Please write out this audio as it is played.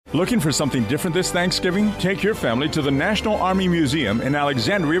Looking for something different this Thanksgiving? Take your family to the National Army Museum in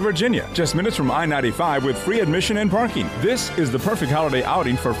Alexandria, Virginia, just minutes from I-95 with free admission and parking. This is the perfect holiday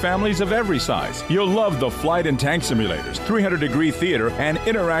outing for families of every size. You'll love the flight and tank simulators, 300-degree theater, and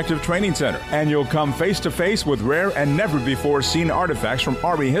interactive training center. And you'll come face-to-face with rare and never-before-seen artifacts from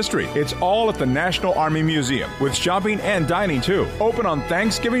Army history. It's all at the National Army Museum, with shopping and dining too. Open on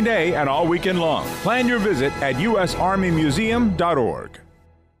Thanksgiving Day and all weekend long. Plan your visit at usarmymuseum.org.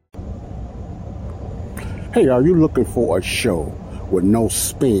 Hey, are you looking for a show with no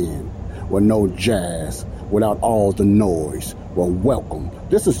spin, with no jazz, without all the noise? Well, welcome.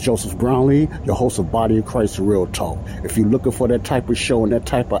 This is Joseph Brownlee, your host of Body of Christ Real Talk. If you're looking for that type of show and that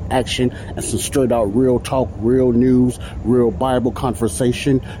type of action and some straight out real talk, real news, real Bible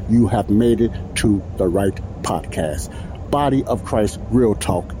conversation, you have made it to the right podcast. Body of Christ Real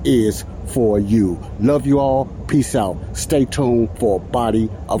Talk is for you. Love you all. Peace out. Stay tuned for Body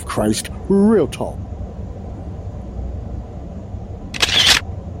of Christ Real Talk.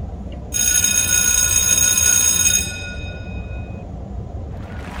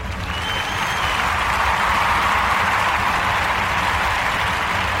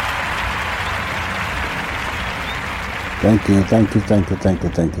 Thank you.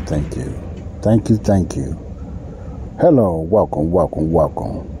 Hello, welcome.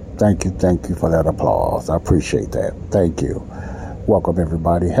 Thank you for that applause. I appreciate that. Thank you. Welcome,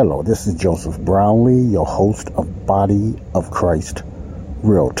 everybody. Hello, this is Joseph Brownlee, your host of Body of Christ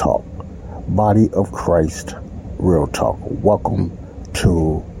Real Talk. Body of Christ Real Talk. Welcome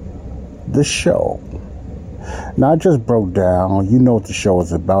to the show. Now, I just broke down, you know what the show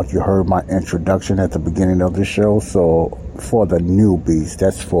is about. You heard my introduction at the beginning of the show. So for the newbies,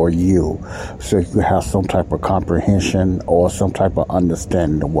 that's for you. So you have some type of comprehension or some type of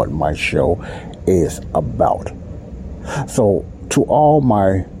understanding of what my show is about. So to all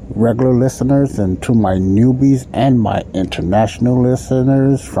my regular listeners and to my newbies and my international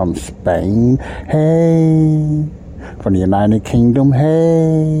listeners from Spain, hey, from the United Kingdom,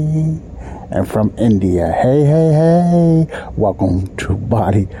 hey, and from India, hey, welcome to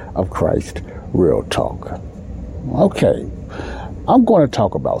Body of Christ Real Talk. Okay, I'm going to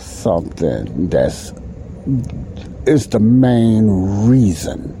talk about something is the main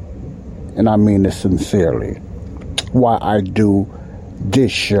reason, and I mean this sincerely, why I do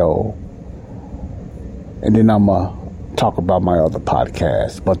this show, and then I'm going to talk about my other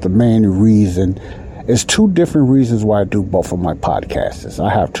podcast. But the main reason is two different reasons why I do both of my podcasts.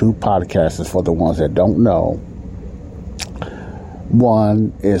 I have two podcasts for the ones that don't know.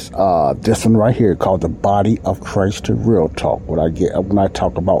 One is this one right here called the Body of Christ Real Talk. When I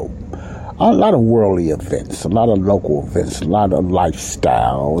talk about a lot of worldly events, a lot of local events, a lot of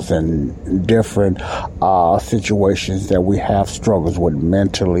lifestyles and different situations that we have struggles with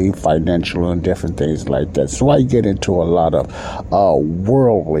mentally, financially, and different things like that. So I get into a lot of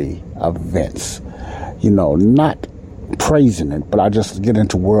worldly events. You know, not praising it, but I just get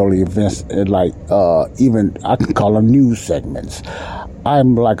into worldly events and even I can call them news segments.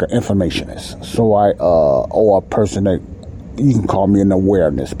 I'm like an informationist. So or a person that you can call me an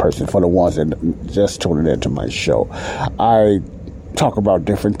awareness person for the ones that just tuning into my show. I talk about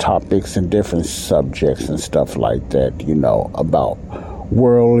different topics and different subjects and stuff like that, you know, about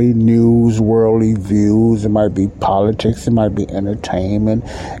worldly news, worldly views. It might be politics, it might be entertainment,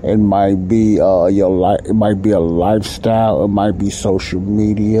 it might be it might be a lifestyle, it might be social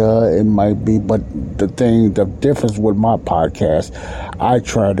media, it might be. But the difference with my podcast, I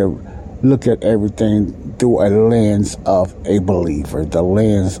try to look at everything through a lens of a believer, the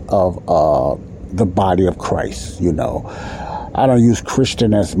lens of the body of Christ. You know, I don't use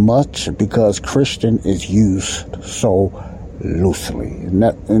Christian as much because Christian is used so loosely, and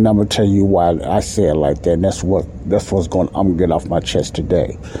I'm gonna tell you why I say it like that. And that's what's I'm gonna get off my chest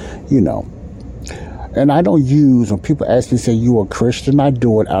today, you know. And I don't use, when people ask me, say, you a Christian, I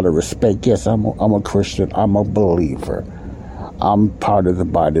do it out of respect. Yes, I'm a Christian. I'm a believer. I'm part of the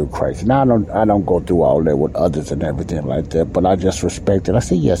body of Christ. Now, I don't go through all that with others and everything like that, but I just respect it. I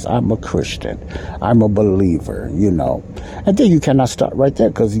say, yes, I'm a Christian. I'm a believer, you know. And then you cannot stop right there,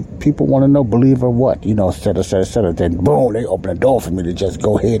 because people want to know, believer what? You know, instead of, then boom, they open the door for me to just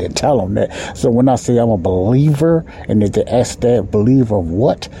go ahead and tell them that. So when I say I'm a believer, and if they ask that, believer of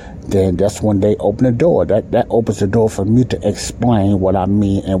what? Then that's when they open the door. That opens the door for me to explain what I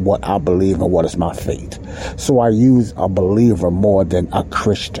mean and what I believe and what is my faith. So I use a believer more than a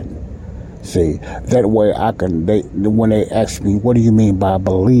Christian. See, that way when they ask me, what do you mean by a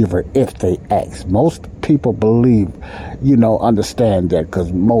believer? If they ask, most people believe, understand that,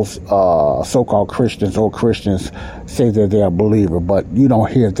 because most so-called Christians or Christians say that they're a believer, but you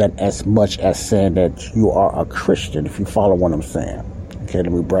don't hear that as much as saying that you are a Christian, if you follow what I'm saying. Okay,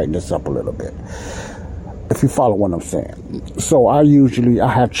 let me brighten this up a little bit. If you follow what I'm saying. So I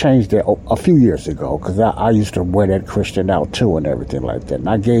have changed it a few years ago, because I used to wear that Christian out too and everything like that. And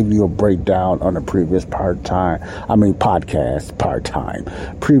I gave you a breakdown on the previous podcast,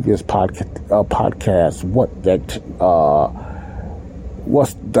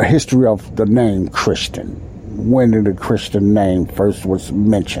 what's the history of the name Christian. When did the Christian name first was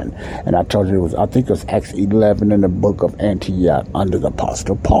mentioned? And I told you I think it was Acts 11 in the book of Antioch under the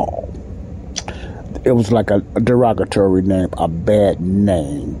Apostle Paul. It was like a derogatory name, a bad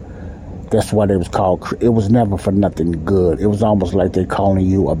name. That's what it was called. It was never for nothing good. It was almost like they calling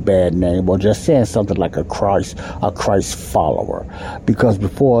you a bad name, or just saying something like a Christ follower. Because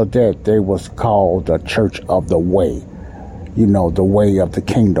before that, they was called the Church of the Way. The way of the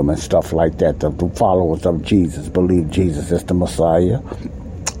kingdom and stuff like that. The followers of Jesus believe Jesus is the Messiah.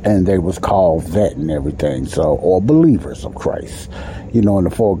 And they was called that and everything. Or believers of Christ. In the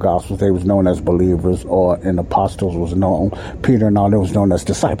four Gospels, they was known as believers, or in Apostles was known, Peter and all, they was known as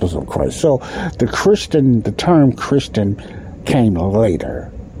disciples of Christ. So the term Christian came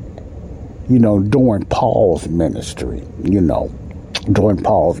later, during Paul's ministry, During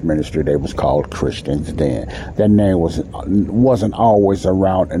Paul's ministry, they was called Christians then. That name wasn't always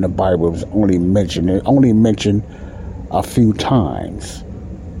around in the Bible. It was only mentioned a few times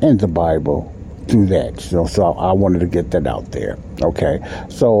in the Bible through that. So I wanted to get that out there. Okay.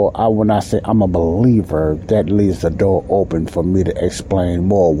 So when I say I'm a believer, that leaves the door open for me to explain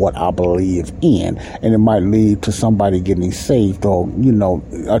more what I believe in. And it might lead to somebody getting saved, or,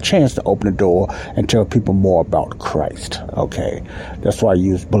 a chance to open the door and tell people more about Christ. Okay. That's why I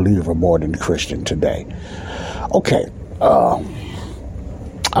use believer more than Christian today. Okay. All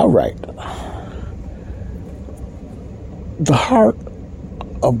right. The heart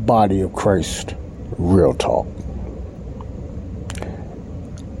of body of Christ, real talk.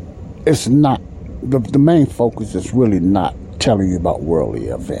 It's not, the main focus is really not telling you about worldly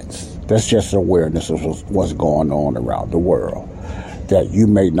events. That's just awareness of what's going on around the world that you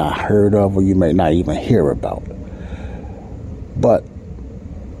may not heard of, or you may not even hear about. But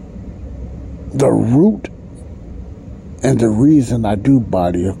the root and the reason I do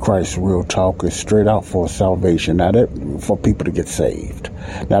Body of Christ Real Talk is straight out for salvation, not for people to get saved.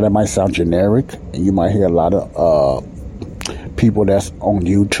 Now, that might sound generic, and you might hear a lot of people that's on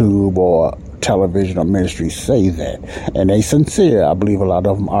YouTube or television or ministry say that. And they sincere. I believe a lot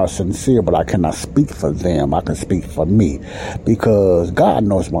of them are sincere, but I cannot speak for them. I can speak for me, because God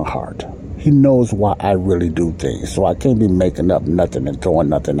knows my heart. He knows why I really do things. So I can't be making up nothing and throwing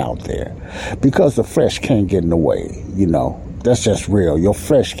nothing out there, because the flesh can't get in the way. That's just real. Your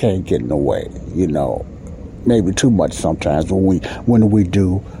flesh can't get in the way. Maybe too much sometimes when we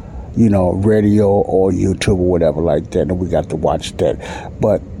do, radio or YouTube or whatever like that, and we got to watch that.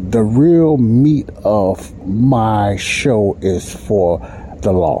 But the real meat of my show is for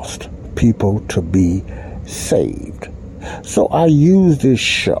the lost people to be saved. So I use this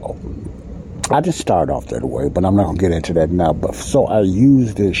show. I just start off that way, but I'm not going to get into that now. But so I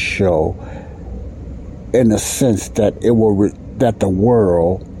use this show in the sense that that the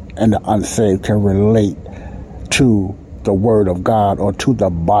world and the unsaved can relate to the Word of God, or to the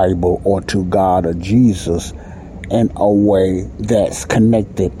Bible, or to God or Jesus in a way that's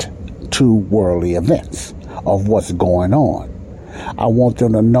connected to worldly events of what's going on. I want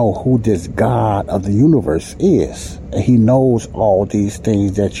them to know who this God of the universe is. And He knows all these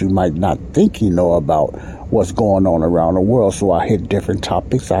things that you might not think He know about what's going on around the world. So I hit different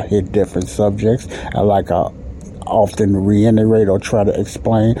topics. I hit different subjects. And like I often reiterate or try to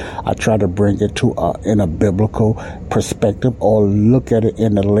explain, I try to bring it to in a biblical perspective, or look at it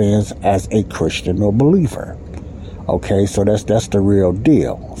in the lens as a Christian or believer. Okay, so that's the real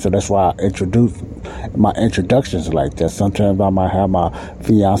deal. So that's why I introduce my introductions like that. Sometimes I might have my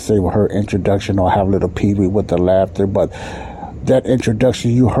fiance with her introduction, or have a little peewee with the laughter. But that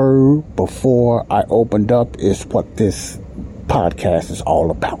introduction you heard before I opened up is what this podcast is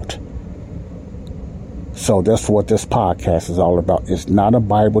all about. So that's what this podcast is all about. It's not a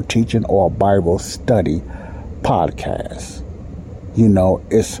Bible teaching or a Bible study podcast.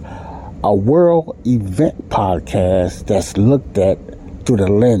 It's a world event podcast that's looked at through the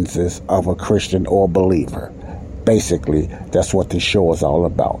lenses of a Christian or believer. Basically, that's what this show is all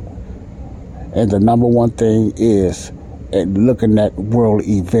about. And the number one thing is and looking at world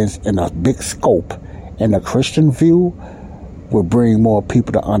events in a big scope in a Christian view will bring more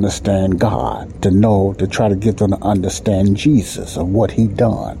people to understand God, to try to get them to understand Jesus and what he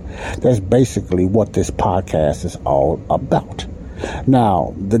done. That's basically what this podcast is all about.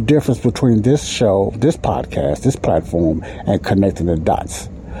 Now, the difference between this show, this podcast, this platform, and Connecting the Dots.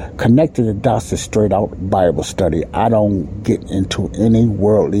 Connecting the Dots is straight out Bible study. I don't get into any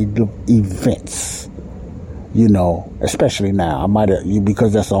worldly events, especially now. I might have,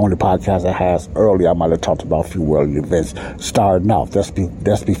 because that's the only podcast I has earlier, I might have talked about a few worldly events starting off. That's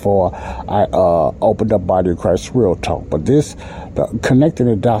before I opened up Body of Christ Real Talk. But the Connecting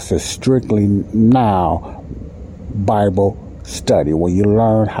the Dots is strictly now Bible study, where you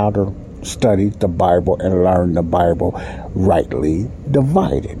learn how to study the Bible and learn the Bible rightly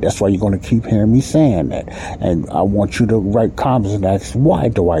divided. That's why you're going to keep hearing me saying that. And I want you to write comments and ask, why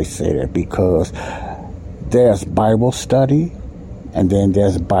do I say that? Because there's Bible study, and then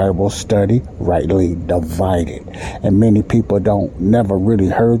there's Bible study rightly divided. And many people never really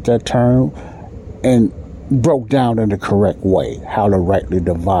heard that term and broke down in the correct way how to rightly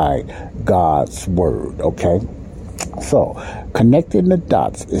divide God's word, okay? So, Connecting the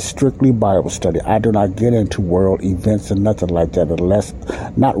Dots is strictly Bible study. I do not get into world events and nothing like that. Unless,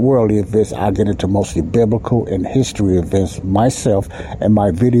 not worldly events, I get into mostly biblical and history events myself and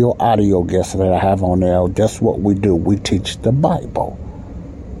my video audio guests that I have on there. That's what we do. We teach the Bible.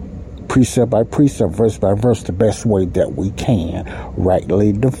 Precept by precept, verse by verse, the best way that we can.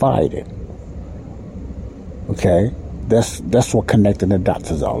 Rightly divided. Okay? That's what Connecting the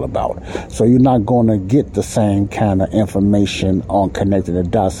Dots is all about. So you're not going to get the same kind of information on Connecting the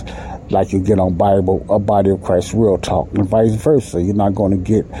Dots like you get on Body of Christ Real Talk, and vice versa. You're not going to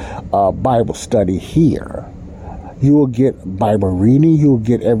get Bible study here. You will get Bible reading. You will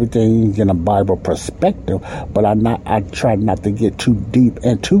get everything in a Bible perspective. But I try not to get too deep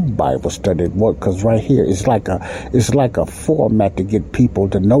into Bible study work, because right here it's like a format to get people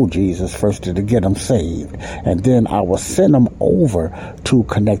to know Jesus first, to get them saved, and then I will send them over to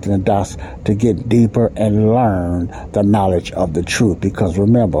Connecting the Dots to get deeper and learn the knowledge of the truth. Because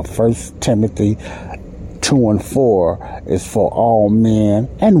remember, 1 Timothy 2:4 is for all men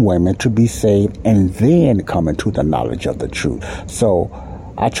and women to be saved and then come into the knowledge of the truth. So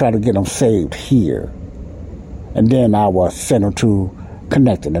I try to get them saved here, and then I will send them to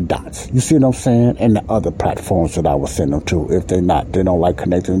Connecting the Dots. You see what I'm saying? And the other platforms that I will send them to. If they don't like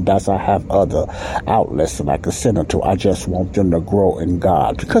Connecting the Dots, I have other outlets that I can send them to. I just want them to grow in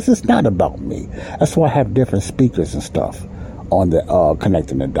God, because it's not about me. That's why I have different speakers and stuff on the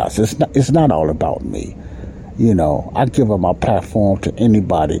Connecting the Dots. It's not all about me. I give up my platform to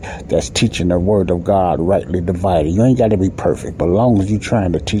anybody that's teaching the word of God rightly divided. You ain't got to be perfect, but as long as you're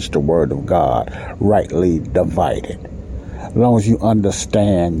trying to teach the word of God rightly divided, as long as you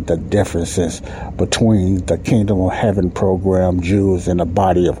understand the differences between the Kingdom of Heaven program, Jews, and the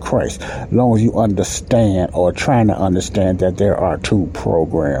Body of Christ, as long as you understand or trying to understand that there are two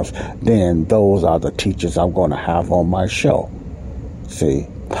programs, then those are the teachers I'm going to have on my show. See?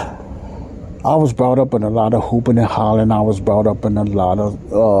 I was brought up in a lot of hooping and hollering. I was brought up in a lot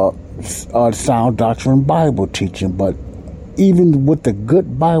of sound doctrine Bible teaching. But even with the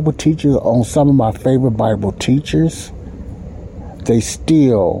good Bible teachers, on some of my favorite Bible teachers, they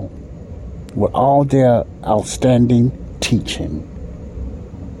still, with all their outstanding teaching,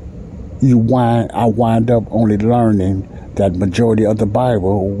 I wind up only learning that majority of the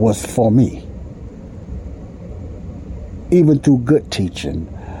Bible was for me. Even through good teaching,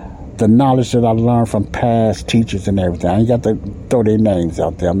 the knowledge that I learned from past teachers and everything. I ain't got to throw their names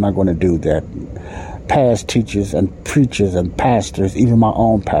out there. I'm not going to do that. Past teachers and preachers and pastors, even my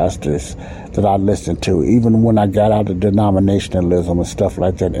own pastors that I listened to, even when I got out of denominationalism and stuff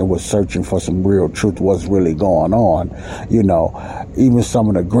like that and was searching for some real truth, what's really going on, even some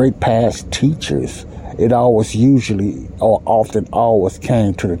of the great past teachers, it always usually or often always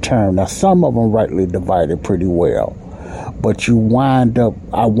came to the term. Now, some of them rightly divided pretty well. But I wind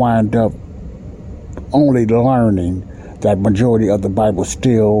up only learning that majority of the Bible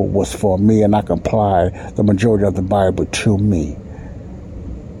still was for me, and I can apply the majority of the Bible to me.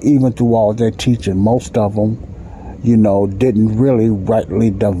 Even through all their teaching, most of them, didn't really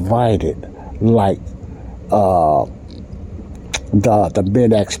rightly divide it like the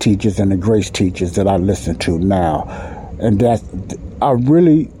mid-acts teachers and the grace teachers that I listen to now. And let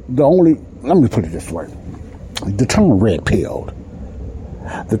me put it this way. The term red-pilled.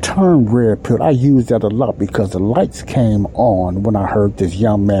 I use that a lot because the lights came on when I heard this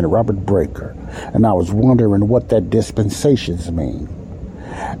young man, Robert Breaker, and I was wondering what that dispensations mean.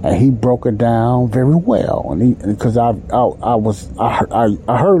 and he broke it down very well. And because I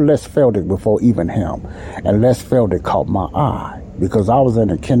heard Les Feldick before even him, and Les Feldick caught my eye. Because I was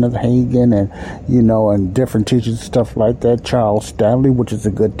into Kenneth Hagin and, and different teachers and stuff like that. Charles Stanley, which is a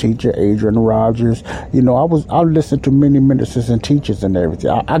good teacher. Adrian Rogers. I listened to many ministers and teachers and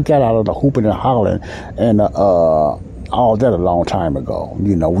everything. I got out of the hooping and hollering and all that a long time ago.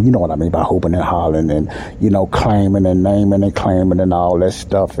 You know what I mean by hooping and hollering and, claiming and naming and claiming and all that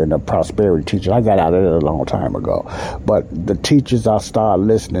stuff and the prosperity teaching. I got out of it a long time ago. But the teachers I started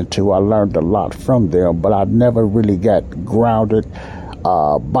listening to, I learned a lot from them, but I never really got grounded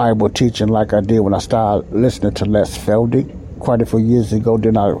Bible teaching like I did when I started listening to Les Feldick quite a few years ago.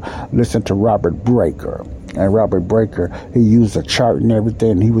 Then I listened to Robert Breaker. And Robert Breaker, he used a chart and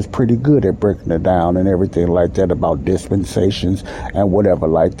everything. And he was pretty good at breaking it down and everything like that about dispensations and whatever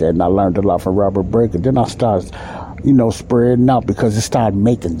like that. And I learned a lot from Robert Breaker. Then I started, spreading out because it started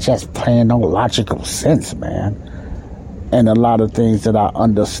making just plain old logical sense, man. And a lot of things that I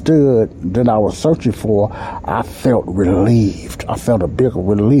understood that I was searching for, I felt relieved. I felt a big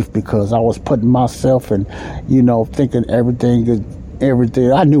relief because I was putting myself in, thinking everything.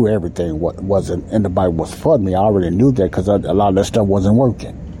 I knew everything what wasn't in the Bible was for me. I already knew that because a lot of that stuff wasn't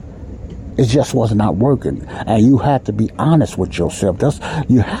working. It just was not working. And you have to be honest with yourself.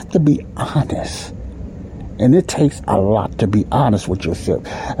 You have to be honest. And it takes a lot to be honest with yourself.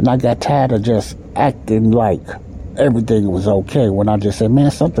 And I got tired of just acting like everything was okay when I just said,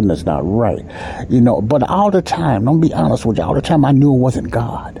 man, something is not right. But all the time, don't be honest with you, all the time I knew it wasn't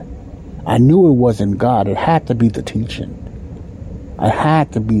God. I knew it wasn't God. It had to be the teaching. I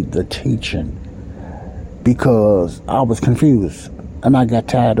had to be the teaching because I was confused. And I got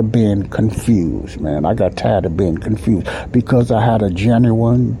tired of being confused, man. I got tired of being confused because I had a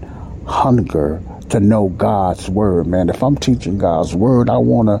genuine hunger to know God's word, man. If I'm teaching God's word, I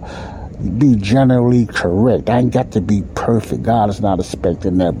want to be generally correct. I ain't got to be perfect. God is not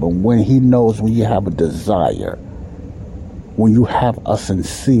expecting that. But when he knows when you have a desire, when you have a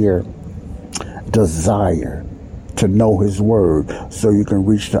sincere desire to know his word so you can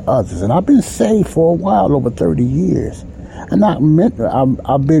reach to others. And I've been saved for a while, over 30 years. And I've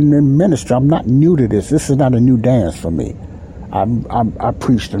been in ministry. I'm not new to this. This is not a new dance for me. I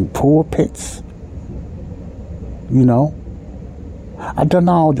preached in pulpits, I done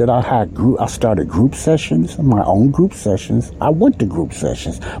all that. I started group sessions, my own group sessions. I went to group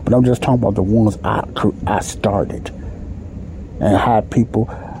sessions, but I'm just talking about the ones I started and had people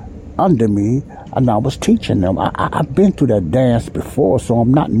under me, and I was teaching them. I've been through that dance before, so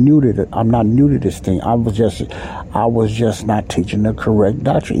I'm not new to it. I'm not new to this thing. I was just not teaching the correct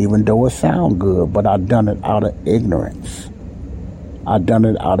doctrine, even though it sounded good. But I done it out of ignorance.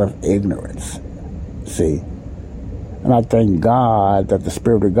 See, and I thank God that the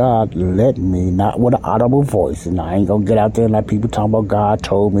Spirit of God led me, not with an audible voice. And I ain't gonna get out there and let people talk about God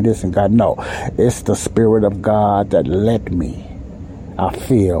told me this and God. No, it's the Spirit of God that led me. I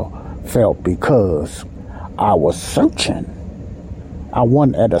felt because I was searching. I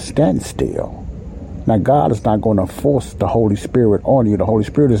wasn't at a standstill. Now, God is not going to force the Holy Spirit on you. The Holy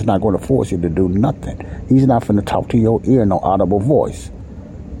Spirit is not going to force you to do nothing. He's not going to talk to your ear, no audible voice.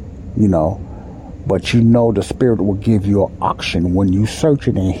 But the Spirit will give you an auction when you search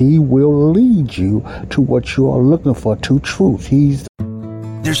it, and he will lead you to what you are looking for, to truth.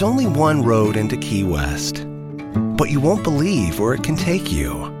 There's only one road into Key West, but you won't believe where it can take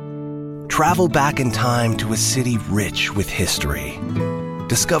you. Travel back in time to a city rich with history.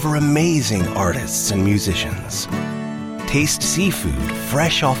 Discover amazing artists and musicians. Taste seafood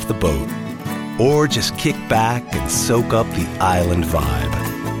fresh off the boat. Or just kick back and soak up the island vibe.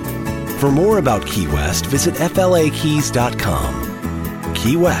 For more about Key West, visit flakeys.com.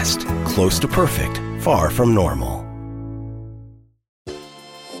 Key West, close to perfect, far from normal.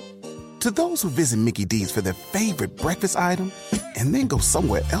 To those who visit Mickey D's for their favorite breakfast item and then go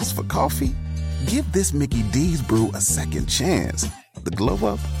somewhere else for coffee, give this Mickey D's brew a second chance. The glow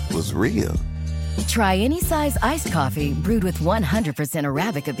up was real. Try any size iced coffee brewed with 100%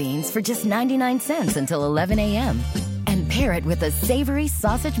 Arabica beans for just 99 cents until 11 a.m. And pair it with a savory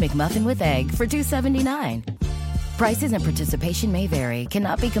sausage McMuffin with egg for $2.79. Prices and participation may vary.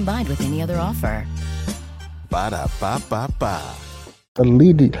 Cannot be combined with any other offer. Ba-da-ba-ba-ba.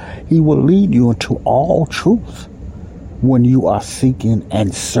 He will lead you into all truth when you are seeking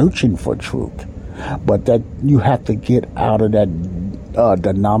and searching for truth. But that you have to get out of that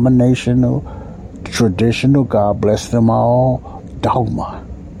denominational, traditional, God bless them all, dogma.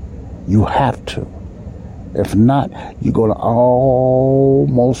 You have to. If not, you're going to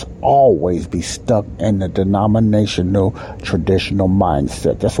almost always be stuck in the denominational, traditional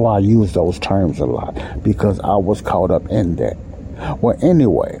mindset. That's why I use those terms a lot, because I was caught up in that. Well,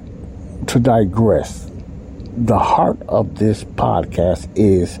 anyway, to digress, the heart of this podcast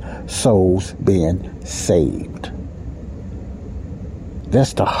is souls being saved.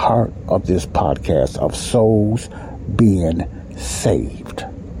 That's the heart of this podcast, of souls being saved.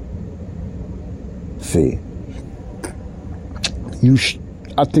 See,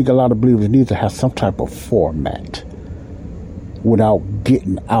 I think a lot of believers need to have some type of format without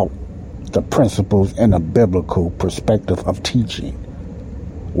getting out the principles in a biblical perspective of teaching,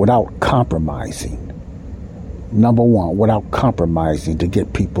 without compromising. Number one, without compromising to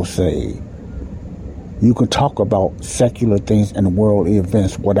get people saved. You can talk about secular things and worldly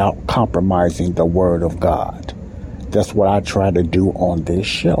events without compromising the Word of God. That's what I try to do on this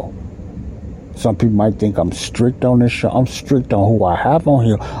show. Some people might think I'm strict on this show. I'm strict on who I have on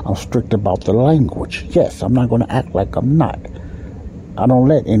here. I'm strict about the language. Yes, I'm not going to act like I'm not. I don't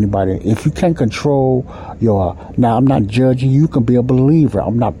let anybody. If you can't control now I'm not judging you. You can be a believer.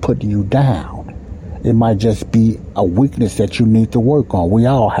 I'm not putting you down. It might just be a weakness that you need to work on. We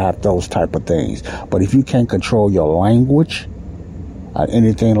all have those type of things. But if you can't control your language,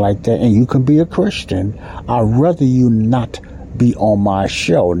 anything like that, and you can be a Christian, I'd rather you not be on my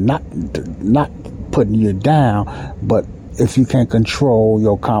show, not putting you down, but if you can't control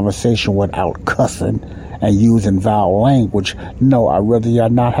your conversation without cussing and using vile language, no, I'd rather y'all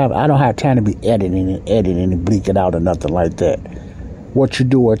not have. I don't have time to be editing and bleaking out or nothing like that. What you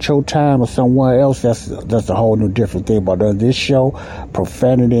do at your time or somewhere else, that's a whole new different thing. But on this show,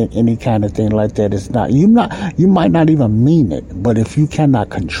 profanity and any kind of thing like that is not. You might not even mean it, but if you cannot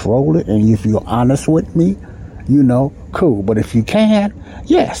control it and if you're honest with me, cool. But if you can,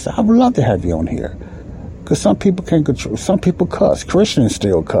 yes, I would love to have you on here. Because some people can't control. Some people cuss. Christians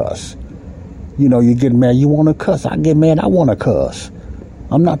still cuss. You get mad, you want to cuss. I get mad, I want to cuss.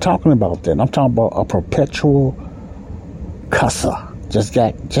 I'm not talking about that. I'm talking about a perpetual cusser.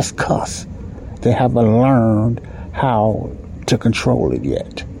 Just cuss. They haven't learned how to control it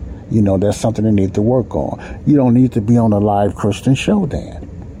yet. That's something they need to work on. You don't need to be on a live Christian show then.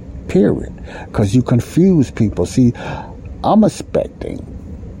 Period. Because you confuse people. See, I'm expecting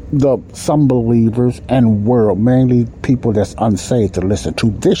some believers and world, mainly people that's unsaved, to listen to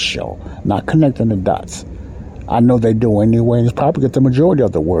this show, not connecting the dots. I know they do anyway. It's probably the majority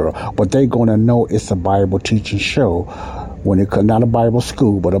of the world, but they're going to know it's a Bible teaching show when it comes, not a Bible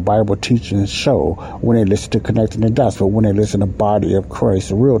school, but a Bible teaching show when they listen to Connecting the Dots. But when they listen to Body of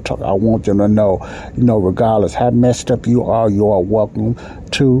Christ, Real Talk, I want them to know, regardless how messed up you are welcome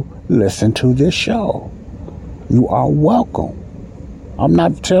to listen to this show. You are welcome. I'm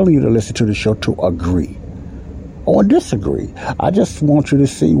not telling you to listen to the show to agree or disagree. I just want you to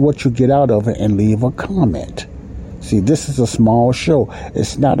see what you get out of it and leave a comment. See, this is a small show.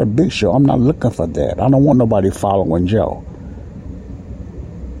 It's not a big show. I'm not looking for that. I don't want nobody following Joe.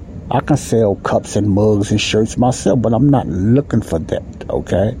 I can sell cups and mugs and shirts myself, but I'm not looking for that,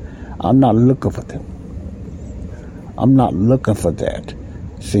 okay? I'm not looking for them. I'm not looking for that.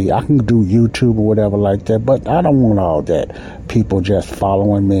 See, I can do YouTube or whatever like that, but I don't want all that. People just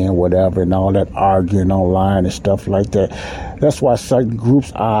following me and whatever and all that arguing online and stuff like that. That's why certain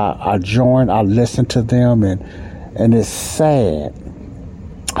groups I join, I listen to them, and it's sad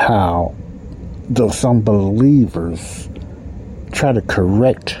how some believers try to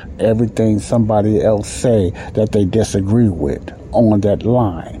correct everything somebody else say that they disagree with on that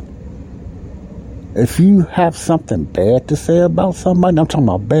line. If you have something bad to say about somebody, I'm talking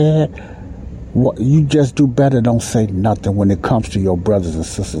about bad, you just do better don't say nothing when it comes to your brothers and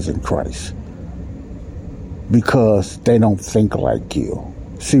sisters in Christ. Because they don't think like you.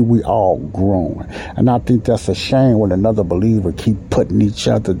 See, we all grown. And I think that's a shame when another believer keep putting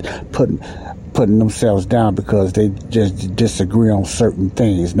themselves down because they just disagree on certain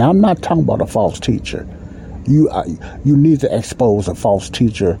things. Now, I'm not talking about a false teacher. You need to expose a false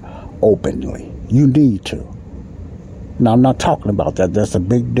teacher openly. You need to. Now, I'm not talking about that. That's a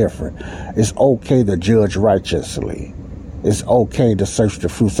big difference. It's okay to judge righteously. It's okay to search the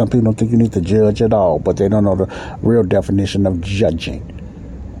fruit. Some people don't think you need to judge at all, but they don't know the real definition of judging.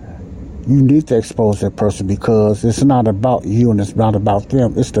 You need to expose that person because it's not about you and it's not about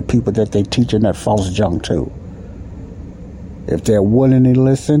them. It's the people that they teaching that false junk to. If they're willing to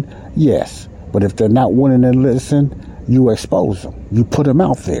listen, yes. But if they're not willing to listen, you expose them. You put them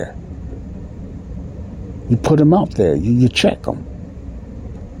out there. You put them out there. You check them.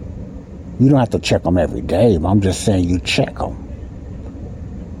 You don't have to check them every day, but I'm just saying you check them.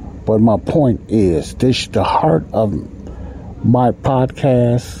 But my point is, the heart of my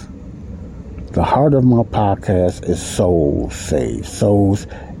podcast is souls saved, souls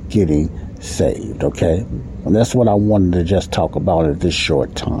getting saved, okay? And that's what I wanted to just talk about at this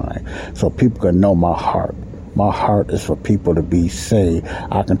short time, so people can know my heart. My heart is for people to be saved.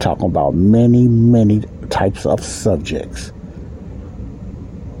 I can talk about many, many types of subjects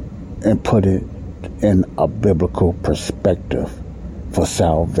and put it in a biblical perspective for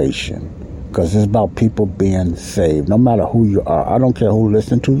salvation. Because it's about people being saved, no matter who you are. I don't care who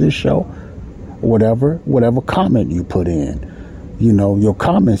listens to this show, whatever comment you put in. You know, your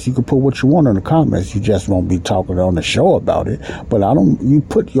comments, you can put what you want in the comments. You just won't be talking on the show about it. But you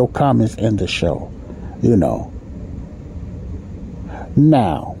put your comments in the show, you know.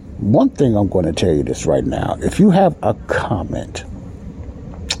 Now, one thing I'm going to tell you this right now. If you have a comment,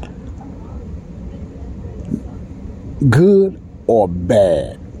 good or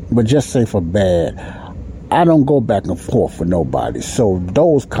bad, but just say for bad, I don't go back and forth with nobody. So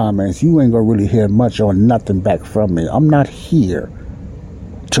those comments, you ain't gonna really hear much or nothing back from me. I'm not here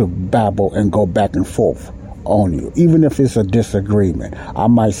to babble and go back and forth on you. Even if it's a disagreement, I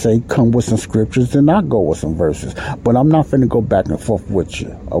might say come with some scriptures, then I'll go with some verses. But I'm not finna go back and forth with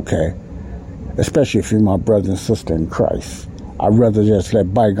you, okay? Especially if you're my brother and sister in Christ. I'd rather just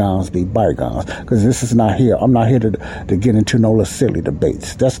let bygones be bygones, because this is not here. I'm not here to get into no silly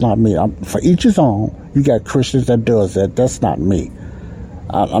debates. That's not me. For each his own. You got Christians that does that. That's not me.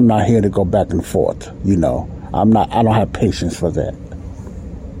 I'm not here to go back and forth. You know, I don't have patience for that.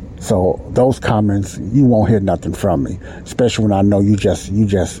 So those comments, you won't hear nothing from me. Especially when I know you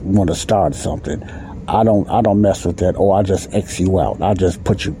just want to start something. I don't mess with that. Or I just X you out. I just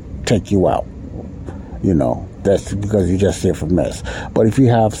take you out. You know. That's because you just here for mess. But if you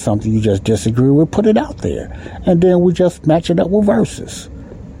have something you just disagree with, put it out there. And then we just match it up with verses.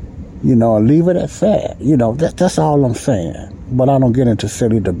 You know, and leave it at that. You know, that's all I'm saying. But I don't get into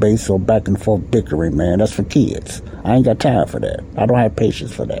silly debates or back and forth bickering, man. That's for kids. I ain't got time for that. I don't have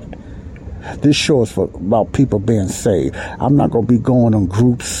patience for that. This show is about people being saved. I'm not going to be going on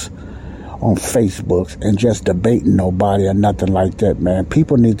groups on Facebook and just debating nobody or nothing like that, man.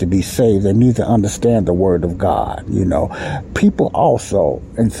 People need to be saved. They need to understand the word of God, you know. People also,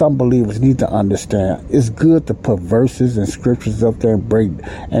 and some believers need to understand, it's good to put verses and scriptures up there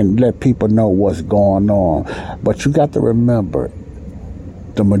and let people know what's going on. But you got to remember,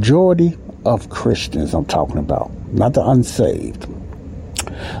 the majority of Christians I'm talking about, not the unsaved,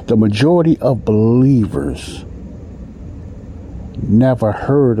 the majority of believers never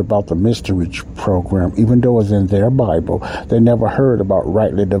heard about the mystery program, even though it's in their Bible. They never heard about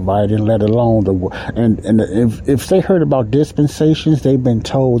rightly dividing, let alone if they heard about dispensations, they've been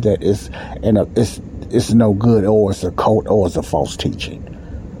told that it's no good, or it's a cult, or it's a false teaching.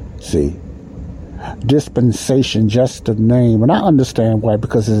 See, dispensation, just the name, and I understand why,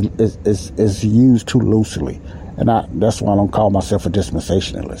 because it's used too loosely, and that's why I don't call myself a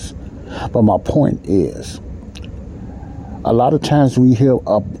dispensationalist. But my point is, a lot of times we hear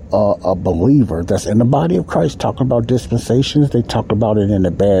a believer that's in the body of Christ talking about dispensations. They talk about it in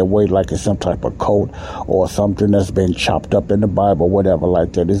a bad way, like it's some type of cult or something that's been chopped up in the Bible, whatever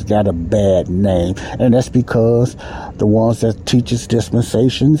like that. It's got a bad name. And that's because the ones that teaches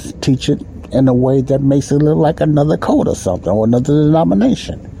dispensations teach it in a way that makes it look like another cult or something, or another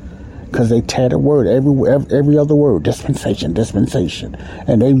denomination. Because they tear the word, every other word, dispensation.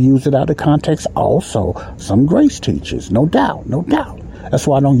 And they use it out of context also. Some grace teachers, no doubt. That's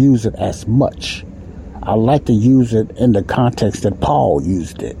why I don't use it as much. I like to use it in the context that Paul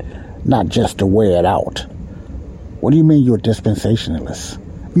used it, not just to wear it out. What do you mean you're a dispensationalist?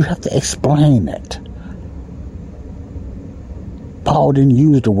 You have to explain it. Paul didn't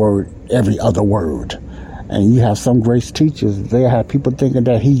use the word every other word. And you have some grace teachers, they have people thinking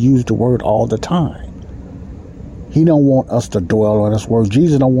that he used the word all the time. He don't want us to dwell on this word.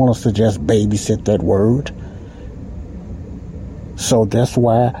 Jesus don't want us to just babysit that word. So that's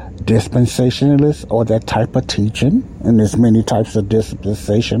why dispensationalists, or that type of teaching, and there's many types of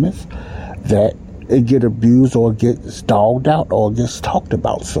dispensationalists, that it get abused or gets dogged out or gets talked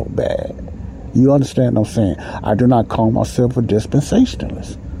about so bad. You understand what I'm saying? I do not call myself a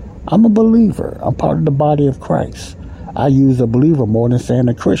dispensationalist. I'm a believer. I'm part of the body of Christ. I use a believer more than saying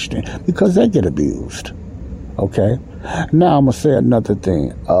a Christian, because they get abused. Okay? Now I'm going to say another thing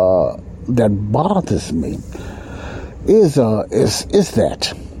that bothers me is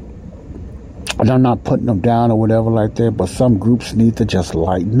that, and I'm not putting them down or whatever like that, but some groups need to just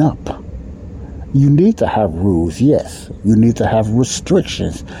lighten up. You need to have rules, yes. You need to have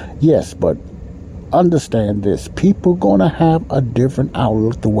restrictions, yes, but understand this. People gonna have a different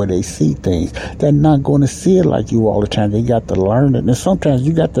outlook the way they see things. They're not gonna see it like you all the time. They got to learn it. And sometimes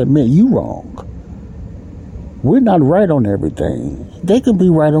you got to admit you wrong. We're not right on everything. They can be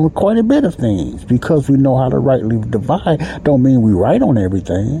right on quite a bit of things. Because we know how to rightly divide don't mean we right on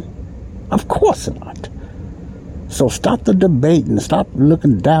everything. Of course not. So stop the debate and stop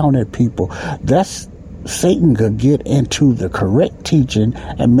looking down at people. That's Satan could get into the correct teaching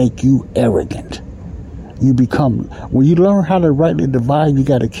and make you arrogant. When you learn how to rightly divide, you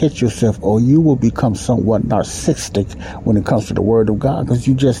got to catch yourself, or you will become somewhat narcissistic when it comes to the Word of God, because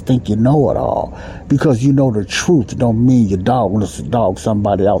you just think you know it all. Because you know the truth don't mean you want to dog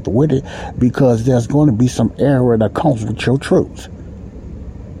somebody out with it, because there's going to be some error that comes with your truth.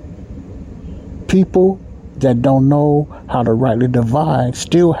 People that don't know how to rightly divide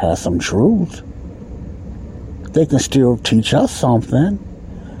still have some truth. They can still teach us something.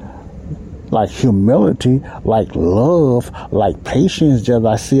 Like humility, like love, like patience that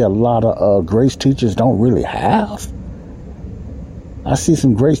I see a lot of grace teachers don't really have. I see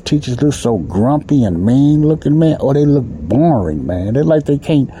some grace teachers look so grumpy and mean looking, man. Or they look boring, man. They're like they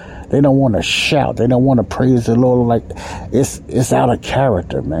don't want to shout. They don't want to praise the Lord. Like it's out of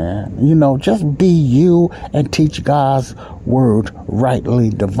character, man. Just be you and teach God's word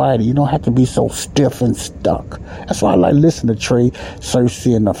rightly divided. You don't have to be so stiff and stuck. That's why I like listening to Trey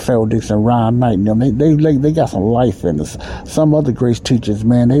Cersei and the Feldix and Ron Knight and them. They got some life in us. Some other grace teachers,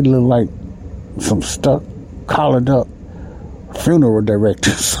 man, they look like some stuck, collared up funeral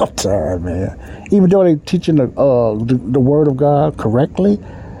directors sometimes, man. Even though they teaching the word of God correctly,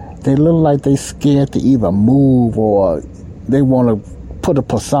 they look like they scared to even move, or they want to put a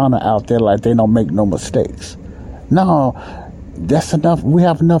persona out there like they don't make no mistakes. No, that's enough. We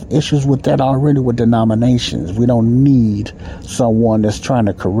have enough issues with that already with denominations. We don't need someone that's trying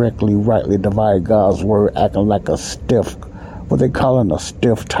to correctly, rightly divide God's word, acting like a stiff, what they calling a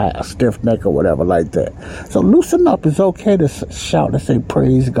stiff neck or whatever like that. So loosen up. It's okay to shout and say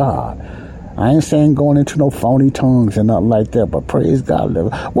praise God. I ain't saying going into no phony tongues and nothing like that, but praise God.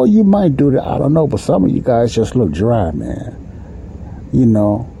 Well, you might do that, I don't know, but some of you guys just look dry, man.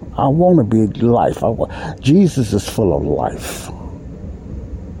 I want to be life. Jesus is full of life.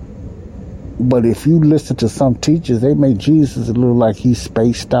 But if you listen to some teachers, they make Jesus look like he's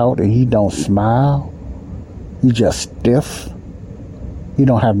spaced out and he don't smile. He just stiff. He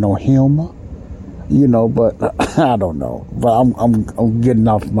don't have no humor. But I don't know. But I'm getting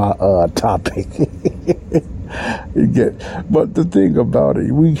off my topic. But the thing about it,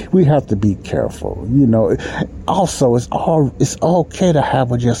 we have to be careful. Also, it's okay to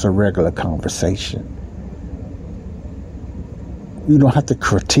have just a regular conversation. You don't have to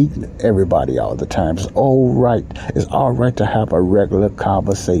critique everybody all the time. It's all right. It's all right to have a regular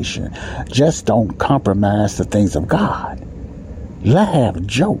conversation. Just don't compromise the things of God. Laugh,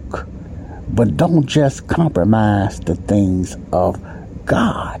 joke. But don't just compromise the things of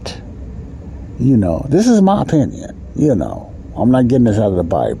God. This is my opinion. I'm not getting this out of the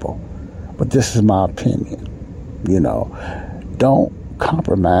Bible. But this is my opinion. Don't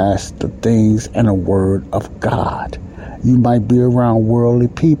compromise the things and the word of God. You might be around worldly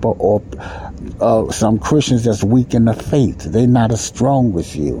people or some Christians that's weak in the faith. They're not as strong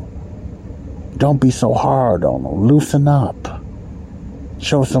as you. Don't be so hard on them. Loosen up.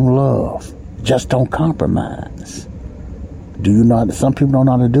 Show some love. Just don't compromise. Some people don't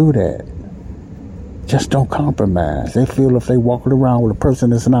know how to do that. Just don't compromise. They feel if they walk around with a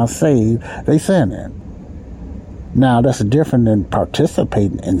person that's not saved, they sinning. Now, that's different than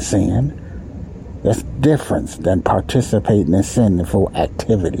participating in sin. That's different than participating in sinful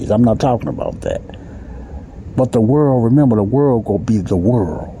activities. I'm not talking about that. But the world, remember, the world will be the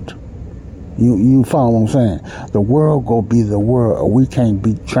world. You follow what I'm saying? The world go be the world. We can't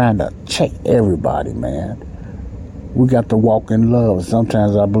be trying to check everybody, man. We got to walk in love.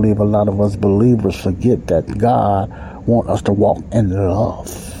 Sometimes I believe a lot of us believers forget that God wants us to walk in love.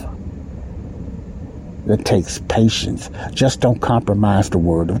 It takes patience. Just don't compromise the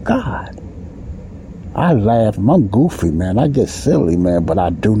word of God. I laugh. I'm goofy, man. I get silly, man, but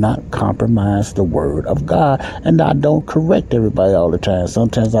I do not compromise the word of God. And I don't correct everybody all the time.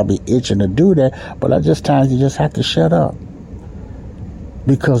 Sometimes I'll be itching to do that, but times you just have to shut up.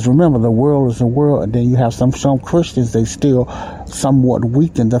 Because remember, the world is the world, and then you have some Christians, they still somewhat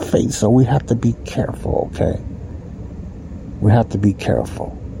weak in the faith. So we have to be careful, okay? We have to be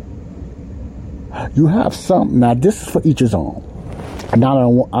careful. You have some, now this is for each his own. And I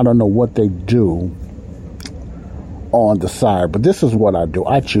don't know what they do on the side, but this is what I do.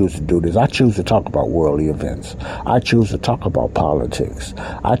 I choose to do this. I choose to talk about worldly events. I choose to talk about politics.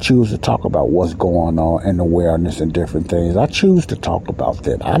 I choose to talk about what's going on and awareness and different things. I choose to talk about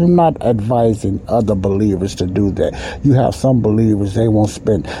that. I'm not advising other believers to do that. You have some believers, they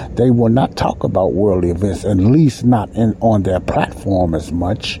will not talk about worldly events, at least not on their platform as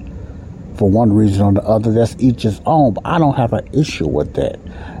much. For one reason or the other, that's each his own. But I don't have an issue with that,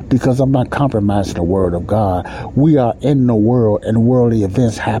 because I'm not compromising the word of God. We are in the world, and worldly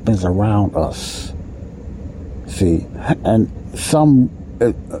events happens around us. See, and some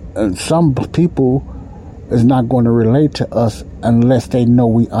people is not going to relate to us unless they know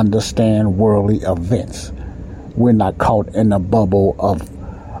we understand worldly events. We're not caught in the bubble of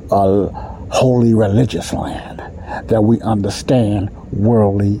a holy religious land, that we understand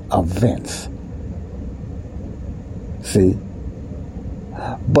worldly events. See?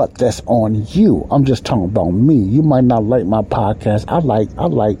 But that's on you. I'm just talking about me. You might not like my podcast. I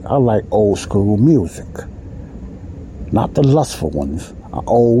like old school music. Not the lustful ones.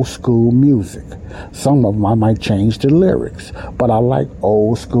 Old school music. Some of them I might change the lyrics, but I like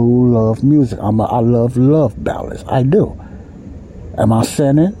old school love music. I love love ballads. I do. Am I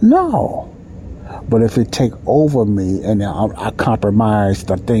sinning? No. But if it take over me and I compromise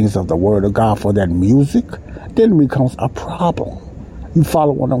the things of the Word of God for that music, then it becomes a problem. You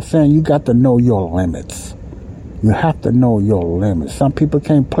follow what I'm saying? You got to know your limits. You have to know your limits. Some people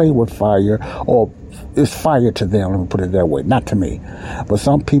can't play with fire, or it's fire to them, let me put it that way, not to me. But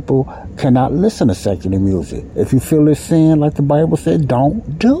some people cannot listen to secular music. If you feel it's sin, like the Bible said,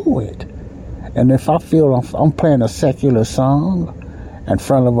 don't do it. And if I feel I'm playing a secular song in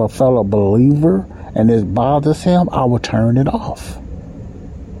front of a fellow believer and it bothers him, I will turn it off.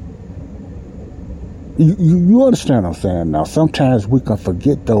 You understand what I'm saying now? Sometimes we can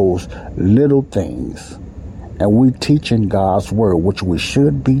forget those little things, and we teaching God's word, which we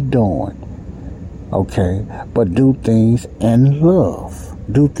should be doing. Okay? But do things in love.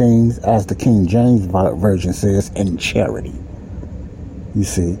 Do things, as the King James Version says, in charity. You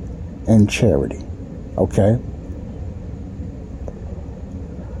see? In charity. Okay?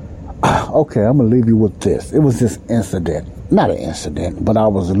 Okay, I'm going to leave you with this. It was this incident. Not an incident, but I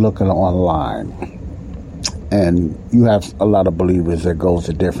was looking online. And you have a lot of believers that goes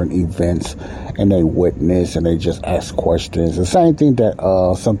to different events and they witness and they just ask questions. The same thing that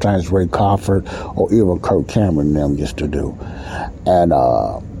sometimes Ray Crawford or even Kirk Cameron and them used to do. And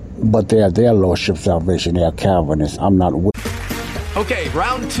but they're Lordship Salvation. They're Calvinists. I'm not with. Okay,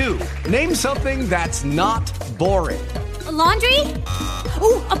 round two. Name something that's not boring. A laundry?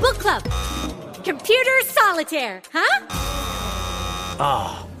 Ooh, a book club. Computer solitaire, huh?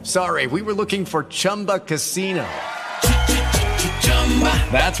 Ah. Sorry, we were looking for Chumba Casino.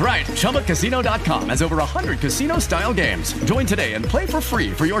 That's right. ChumbaCasino.com has over 100 casino-style games. Join today and play for free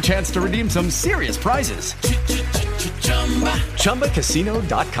for your chance to redeem some serious prizes.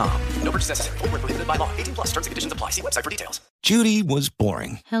 ChumbaCasino.com. No purchase necessary. Void where prohibited by law. 18+ terms and conditions apply. See website for details. Judy was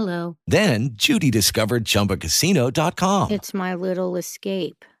boring. Hello. Then Judy discovered ChumbaCasino.com. It's my little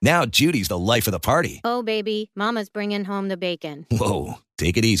escape. Now Judy's the life of the party. Oh, baby, mama's bringing home the bacon. Whoa,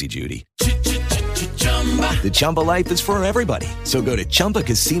 take it easy, Judy. The Chumba life is for everybody. So go to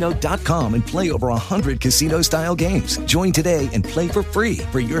ChumbaCasino.com and play over 100 casino-style games. Join today and play for free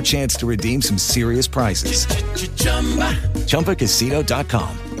for your chance to redeem some serious prizes.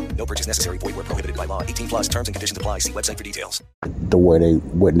 ChumbaCasino.com. No purchase necessary. Void where prohibited by law. 18+ terms and conditions apply. See website for details. The way they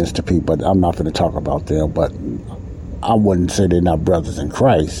witness to people, I'm not going to talk about them, but I wouldn't say they're not brothers in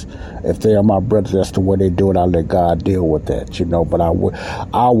Christ. If they are my brothers, that's the way they do it. I'll let God deal with that, you know. But I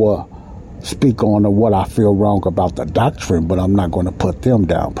will speak on what I feel wrong about the doctrine, but I'm not going to put them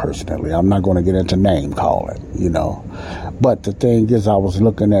down personally. I'm not going to get into name calling, you know. But the thing is, I was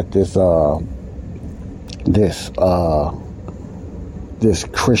looking at this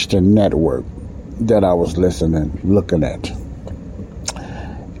Christian network that I was looking at,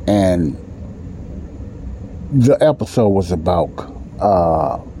 and the episode was about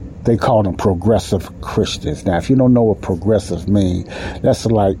they call them progressive Christians. Now, if you don't know what progressive means, that's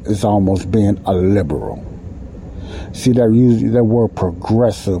like it's almost being a liberal. See, that word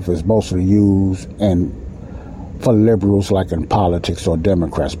progressive is mostly used for liberals, like in politics or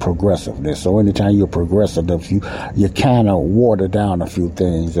Democrats, progressiveness. So anytime you're progressive, you kind of water down a few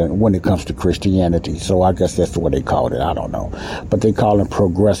things and when it comes to Christianity. So I guess that's what they call it. I don't know. But they call it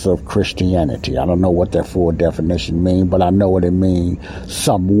progressive Christianity. I don't know what that full definition means, but I know what it means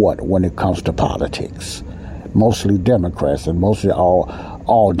somewhat when it comes to politics. Mostly Democrats, and mostly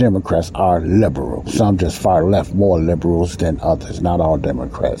all Democrats are liberal. Some just far left, more liberals than others. Not all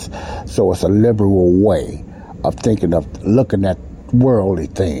Democrats. So it's a liberal way thinking of looking at worldly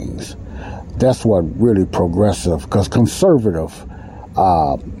things. That's what really progressive, because conservative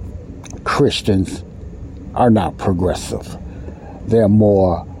Christians are not progressive. They're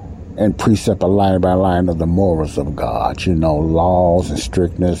more in precept line by line of the morals of God, laws and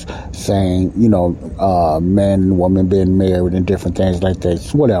strictness, saying, men and women being married and different things like that.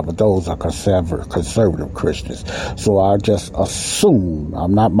 Whatever, those are conservative Christians. So I just assume,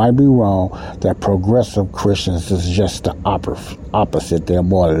 might be wrong, that progressive Christians is just the opposite. They're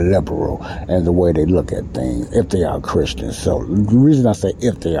more liberal in the way they look at things, if they are Christians. So the reason I say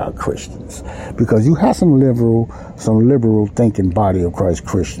if they are Christians, because you have some liberal thinking body of Christ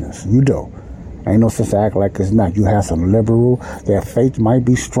Christians. You do. Ain't no sense to act like it's not. You have some liberal, their faith might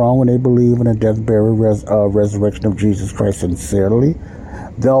be strong when they believe in the death, burial, resurrection of Jesus Christ sincerely.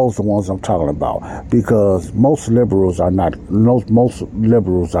 Those are the ones I'm talking about, because most liberals are not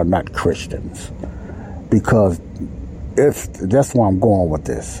Christians. Because that's why I'm going with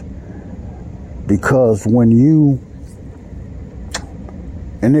this. Because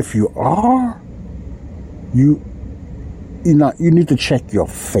if you are, you need to check your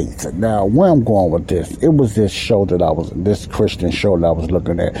faith. Now, where I'm going with this, it was this Christian show that I was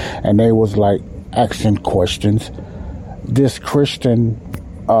looking at, and they was like asking questions. This Christian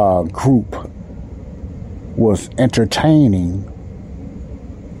group was entertaining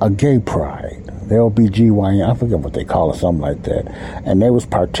a gay pride. The LBGYN, I forget what they call it, something like that. And they was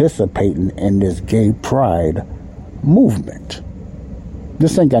participating in this gay pride movement.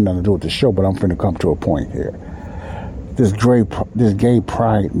 This ain't got nothing to do with the show, but I'm finna come to a point here. This gay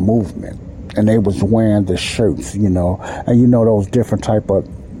pride movement, and they was wearing the shirts, and those different type of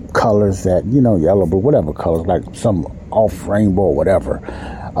colors that, yellow, blue, whatever colors, like some off rainbow or whatever,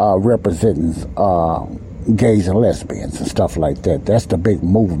 representing gays and lesbians and stuff like that. That's the big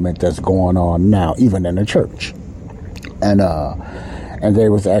movement that's going on now, even in the church. And they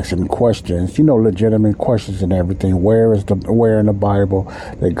was asking questions, legitimate questions and everything. Where in the Bible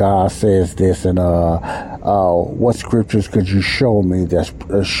that God says this, and what scriptures could you show me that's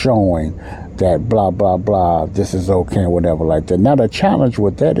showing that blah blah blah, this is okay and whatever like that. Now the challenge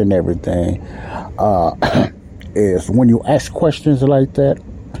with that and everything is when you ask questions like that,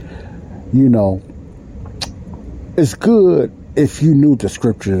 it's good if you knew the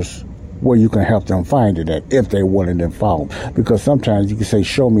scriptures where you can help them find it at, if they're willing to follow. Because sometimes you can say,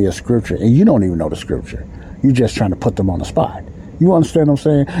 show me a scripture, and you don't even know the scripture. You're just trying to put them on the spot. You understand what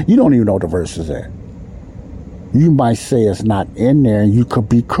I'm saying? You don't even know the verses at. You might say it's not in there, and you could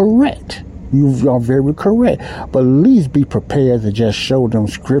be correct. You are very correct. But at least be prepared to just show them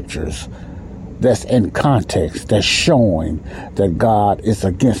scriptures that's in context, that's showing that God is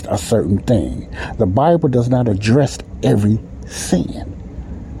against a certain thing. The Bible does not address every sin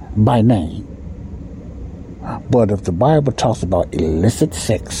by name. But if the Bible talks about illicit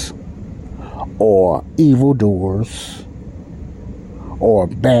sex or evildoers or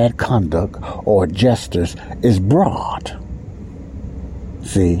bad conduct or jesters, it's broad.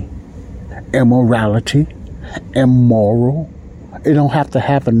 See? Immorality, immoral. It don't have to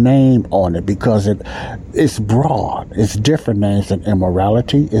have a name on it because it's broad. It's different names than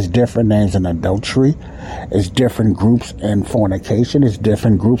immorality. It's different names than adultery. It's different groups in fornication. It's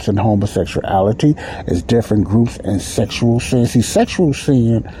different groups in homosexuality. It's different groups in sexual sin. See, sexual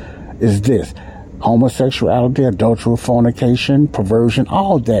sin is this. Homosexuality, adultery, fornication, perversion,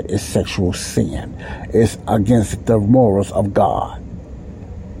 all that is sexual sin. It's against the morals of God.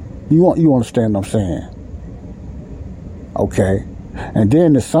 You understand what I'm saying? Okay? And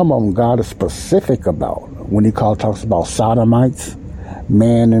then there's some of them God is specific about. When he talks about sodomites,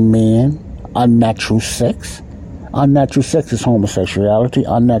 man and man, unnatural sex. Unnatural sex is homosexuality.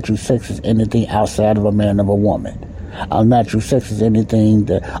 Unnatural sex is anything outside of a man and a woman. Unnatural sex is anything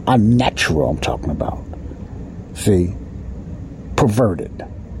that unnatural I'm talking about. See? Perverted.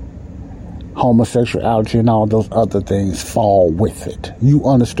 Homosexuality and all those other things fall with it. You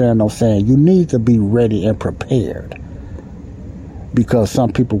understand what I'm saying? You need to be ready and prepared. Because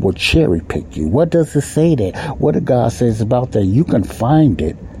some people will cherry pick you. What does it say there? What did God says about that? You can find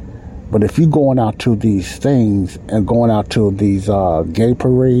it. But if you're going out to these things and going out to these gay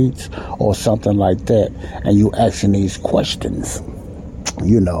parades or something like that, and you asking these questions,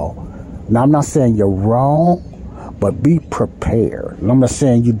 Now, I'm not saying you're wrong, but be prepared. And I'm not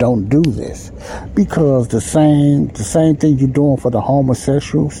saying you don't do this, because the same thing you're doing for the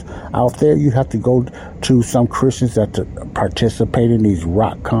homosexuals out there, you have to go to some Christians that participate in these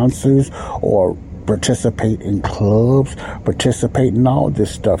rock concerts or participate in clubs, participate in all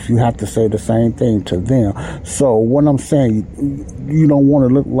this stuff. You have to say the same thing to them. So what I'm saying, you don't want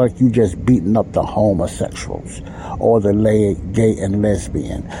to look like you just beating up the homosexuals or the gay and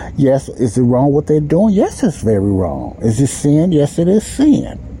lesbian. Yes, is it wrong what they're doing? Yes, it's very wrong. Is it sin? Yes, it is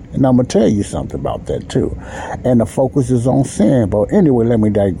sin. And I'm going to tell you something about that too. And the focus is on sin. But anyway, let me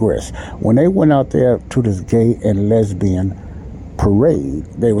digress. When they went out there to this gay and lesbian parade,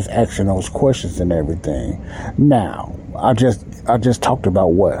 they was asking those questions and everything. Now, I just talked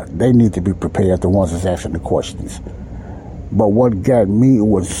about what they need to be prepared, the ones that's asking the questions. But what got me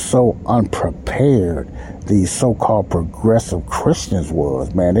was so unprepared these so-called progressive Christians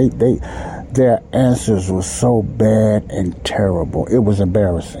was, man. Their answers were so bad and terrible. It was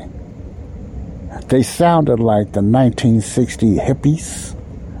embarrassing. They sounded like the 1960 hippies,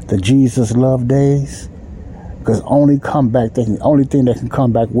 the Jesus love days. Because only thing they can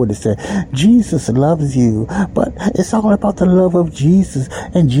come back with is say, Jesus loves you, but it's all about the love of Jesus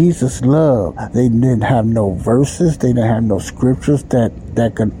and Jesus' love. They didn't have no verses, they didn't have no scriptures that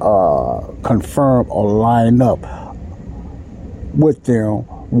can confirm or line up with them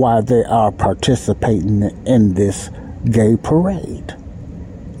while they are participating in this gay parade.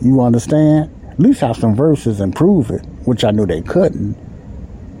 You understand? At least have some verses and prove it, which I knew they couldn't.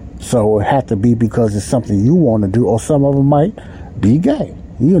 So it had to be because it's something you want to do, or some of them might be gay,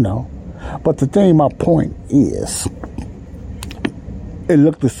 you know. But the thing, my point is, it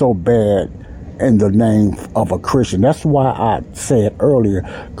looked so bad in the name of a Christian. That's why I said earlier,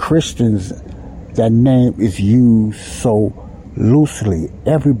 Christians, that name is used so loosely.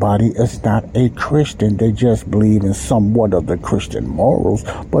 Everybody is not a Christian. They just believe in somewhat of the Christian morals,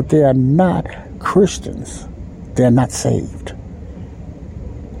 but they are not Christians. They're not saved.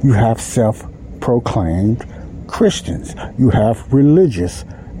 You have self-proclaimed Christians. You have religious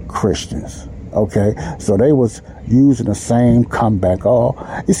Christians. Okay? So they was using the same comeback. Oh,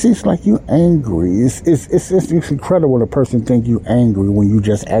 it seems like you angry. It's incredible the person think you angry when you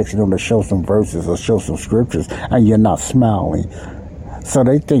just asking them to show some verses or show some scriptures and you're not smiling. So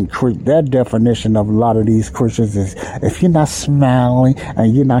they think their definition of a lot of these Christians is if you're not smiling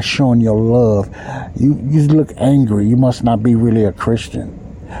and you're not showing your love, you look angry. You must not be really a Christian.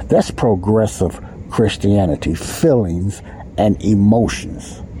 That's progressive Christianity, feelings and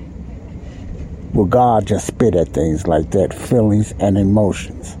emotions. Well, God just spit at things like that, feelings and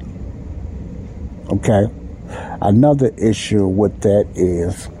emotions. Okay? Another issue with that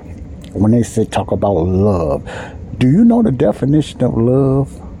is when they say talk about love. Do you know the definition of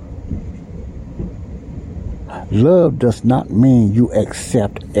love? Love does not mean you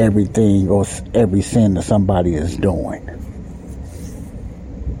accept everything or every sin that somebody is doing.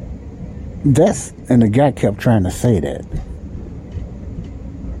 And the guy kept trying to say that.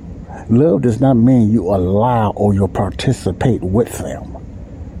 Love does not mean you allow or you participate with them.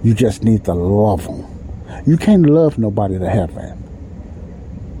 You just need to love them. You can't love nobody to heaven.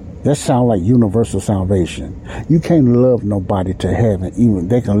 That sounds like universal salvation. You can't love nobody to heaven. Even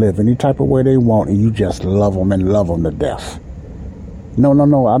they can live any type of way they want, and you just love them and love them to death.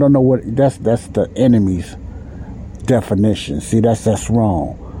 No. I don't know what that's the enemy's definition. See, that's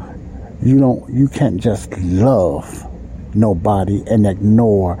wrong. You can't just love nobody and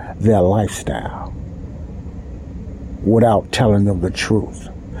ignore their lifestyle without telling them the truth.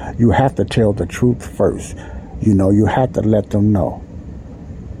 You have to tell the truth first. You have to let them know.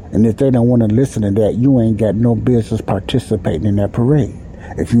 And if they don't want to listen to that, you ain't got no business participating in that parade.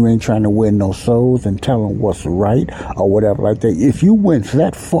 If you ain't trying to win no souls and tell them what's right or whatever like that, if you went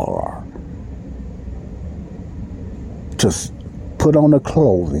that far to put on a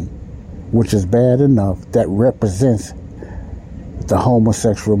clothing, which is bad enough, that represents the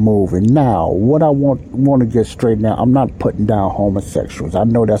homosexual movement. Now, what I want to get straight now, I'm not putting down homosexuals. I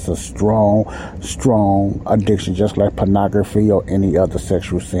know that's a strong addiction, just like pornography or any other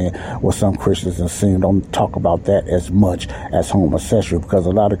sexual sin, or some Christians and sin don't talk about that as much as homosexual, because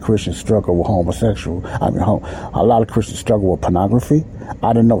a lot of Christians struggle with homosexual. A lot of Christians struggle with pornography.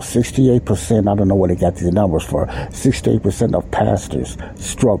 I don't know, 68%, I don't know where they got these numbers for, 68% of pastors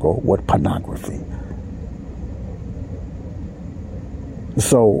struggle with pornography.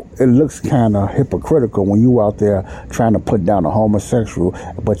 So it looks kind of hypocritical when you out there trying to put down a homosexual,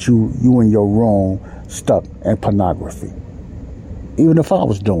 but you in your room stuck in pornography. Even if I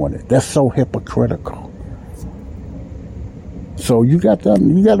was doing it, that's so hypocritical. So you got to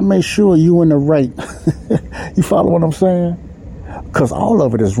make sure you in the right. You follow what I'm saying? Because all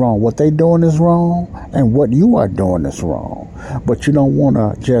of it is wrong. What they doing is wrong, and what you are doing is wrong. But you don't want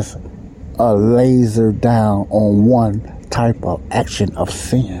to just laser down on one type of action of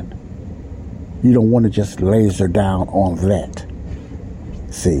sin. You don't want to just laser down on that.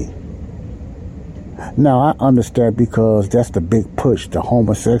 See? Now, I understand because that's the big push. The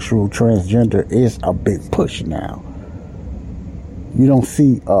homosexual, transgender is a big push now. You don't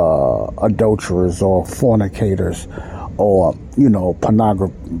see adulterers or fornicators or,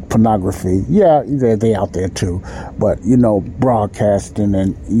 pornography. Yeah, they out there too. But, broadcasting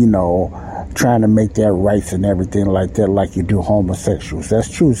and, trying to make their rights and everything like that, like you do homosexuals. That's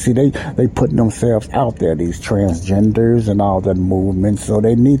true. See, they putting themselves out there, these transgenders and all that movement, so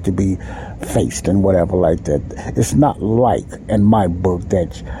they need to be faced and whatever like that. It's not like, in my book,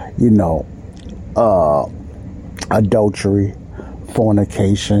 that, adultery,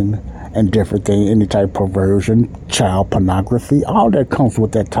 fornication, and different things, any type of perversion, child pornography, all that comes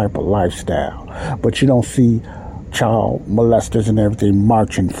with that type of lifestyle. But you don't see child molesters and everything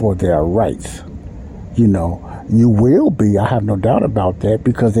marching for their rights. You will be, I have no doubt about that,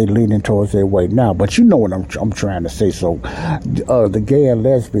 because they're leaning towards their way now. But you know what I'm trying to say. So the gay and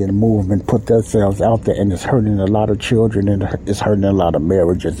lesbian movement put themselves out there, and it's hurting a lot of children, and it's hurting a lot of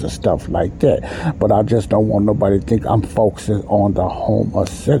marriages and stuff like that. But I just don't want nobody to think I'm focusing on the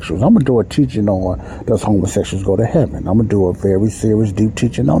homosexuals. I'm going to do a teaching on, does homosexuals go to heaven? I'm going to do a very serious, deep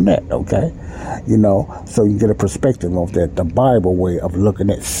teaching on that, okay? So you get a perspective of that, the Bible way of looking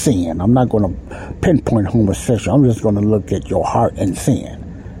at sin. I'm not going to pinpoint homosexual. I'm just going to look at your heart and sin,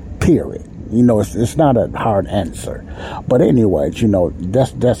 period. It's not a hard answer. But anyway,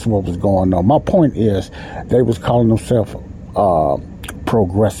 that's what was going on. My point is, they was calling themselves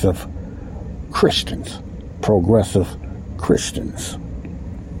progressive Christians.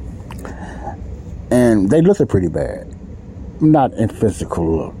 And they looked pretty bad. Not in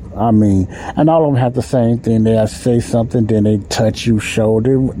physical look. And all of them have the same thing. They say something, then they touch you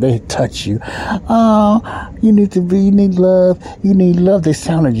shoulder. They touch you. Oh, you need love. You need love. They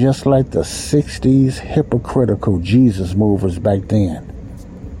sounded just like the 60s hypocritical Jesus movers back then.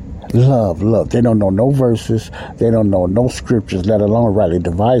 Love. They don't know no verses. They don't know no scriptures, let alone rightly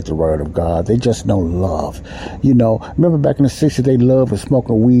divide the word of God. They just know love. Remember back in the 60s, they loved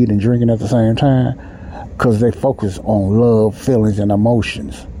smoking weed and drinking at the same time? Because they focus on love, feelings, and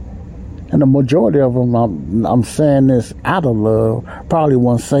emotions. And the majority of them, I'm saying this out of love, probably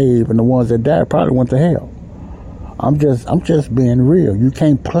weren't saved, and the ones that died probably went to hell. I'm just being real. You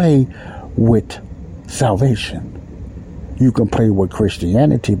can't play with salvation. You can play with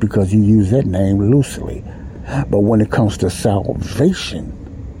Christianity because you use that name loosely. But when it comes to salvation,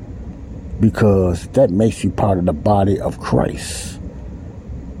 because that makes you part of the body of Christ.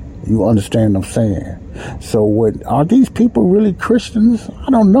 You understand what I'm saying? So are these people really Christians? I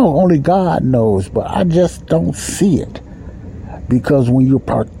don't know. Only God knows, but I just don't see it. Because when you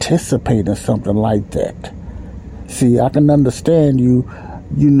participate in something like that, see, I can understand you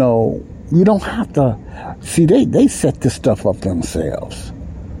don't have to, see, they set this stuff up themselves.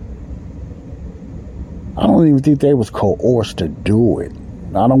 I don't even think they was coerced to do it.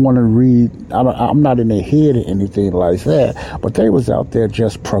 I don't want to read, I'm not in their head or anything like that, but they was out there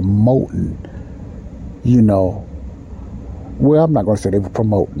just promoting, well, I'm not going to say they were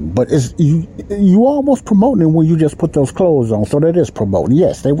promoting, but it's you almost promoting it when you just put those clothes on, so that is promoting.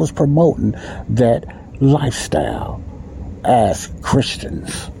 Yes, they was promoting that lifestyle as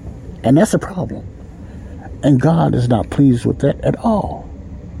Christians, and that's a problem, and God is not pleased with that at all.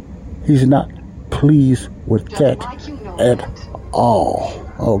 He's not pleased with that at all.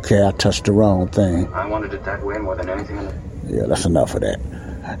 Okay, I touched the wrong thing. I wanted it that way more than anything in it. Yeah, that's enough of that.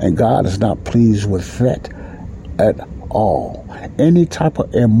 And God is not pleased with that at all. Any type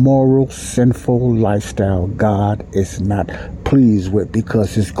of immoral, sinful lifestyle, God is not pleased with,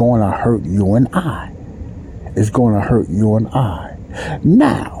 because it's going to hurt you and I. It's going to hurt you and I.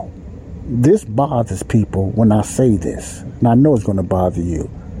 Now, this bothers people when I say this, and I know it's going to bother you.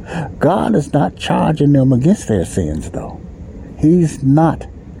 God is not charging them against their sins, though. He's not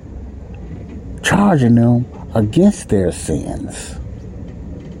charging them against their sins.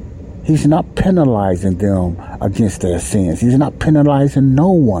 He's not penalizing them against their sins. He's not penalizing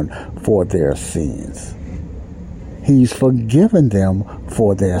no one for their sins. He's forgiven them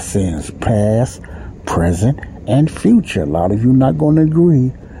for their sins, past, present, and future. A lot of you not going to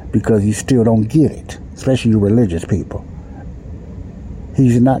agree because you still don't get it, especially you religious people.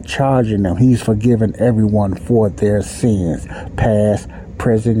 He's not charging them. He's forgiven everyone for their sins, past,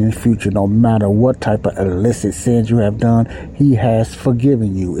 present, and future. No matter what type of illicit sins you have done, He has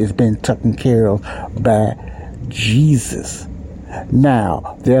forgiven you. It's been taken care of by Jesus.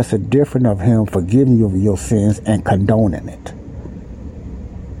 Now, there's a difference of Him forgiving you of your sins and condoning it.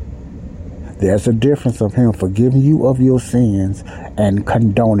 There's a difference of him forgiving you of your sins and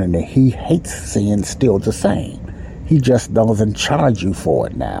condoning it. He hates sin still the same. He just doesn't charge you for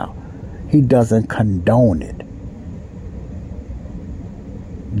it now. He doesn't condone it.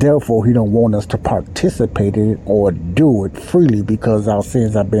 Therefore, he don't want us to participate in it or do it freely because our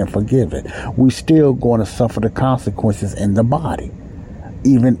sins have been forgiven. We're still going to suffer the consequences in the body,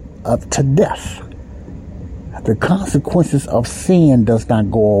 even up to death. The consequences of sin does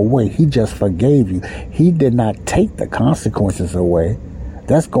not go away. He just forgave you. He did not take the consequences away.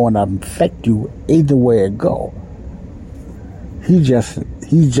 That's going to affect you either way it go. He's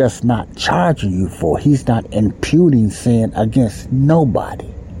just not charging you for it. He's not imputing sin against nobody.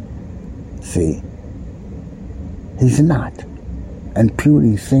 See, he's not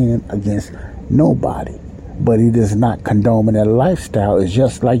imputing sin against nobody, but he does not condone that lifestyle. It's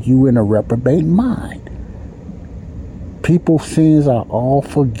just like you in a reprobate mind. People's sins are all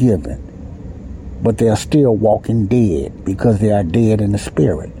forgiven, but they are still walking dead because they are dead in the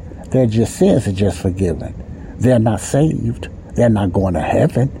spirit. Their sins are just forgiven. They're not saved. They're not going to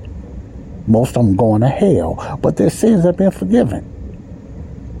heaven. Most of them going to hell, but their sins have been forgiven.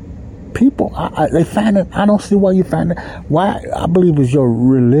 People, they find it. I don't see why you find it. Why? I believe it's your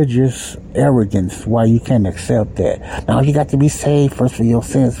religious arrogance why you can't accept that. Now you got to be saved first for your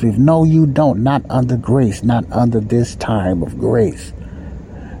sins. No, you don't. Not under grace. Not under this time of grace.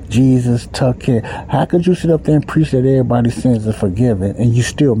 Jesus took care. How could you sit up there and preach that everybody's sins are forgiven and you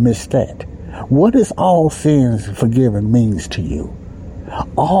still miss that? What does all sins forgiven means to you?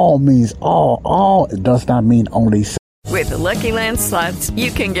 All means all. All does not mean only sin. With the Lucky Land Slots,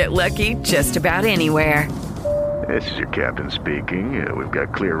 you can get lucky just about anywhere. This is your captain speaking. We've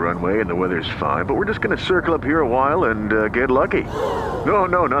got clear runway and the weather's fine, but we're just going to circle up here a while and get lucky.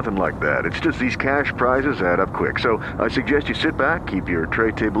 No, nothing like that. It's just these cash prizes add up quick. So I suggest you sit back, keep your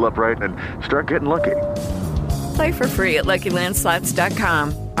tray table upright, and start getting lucky. Play for free at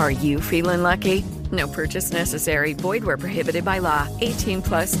LuckyLandSlots.com. Are you feeling lucky? No purchase necessary. Void where prohibited by law.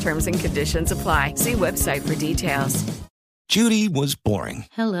 18+ terms and conditions apply. See website for details. Judy was boring.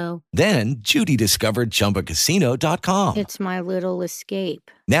 Hello. Then Judy discovered ChumbaCasino.com. It's my little escape.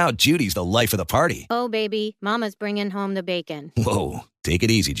 Now Judy's the life of the party. Oh, baby, mama's bringing home the bacon. Whoa, take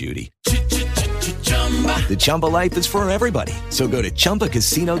it easy, Judy. The Chumba life is for everybody. So go to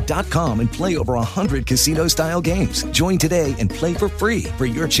ChumbaCasino.com and play over 100 casino-style games. Join today and play for free for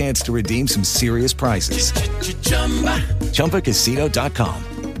your chance to redeem some serious prizes. ChumbaCasino.com.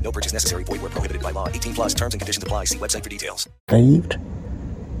 No purchase necessary. Void where prohibited by law. 18+ terms and conditions apply. See website for details. Saved?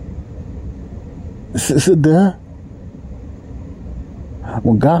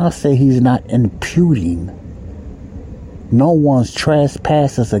 When God say he's not imputing no one's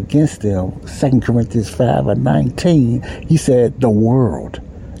trespasses against them, 2 Corinthians 5:19, he said the world.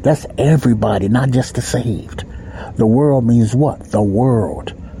 That's everybody, not just the saved. The world means what? The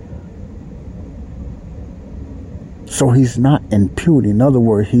world. So he's not imputing. In other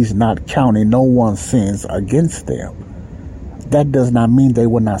words, he's not counting no one's sins against them. That does not mean they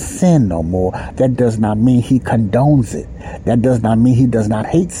will not sin no more. That does not mean he condones it. That does not mean he does not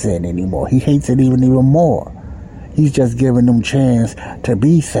hate sin anymore. He hates it even more. He's just giving them a chance to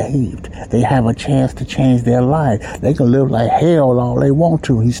be saved. They have a chance to change their life. They can live like hell all they want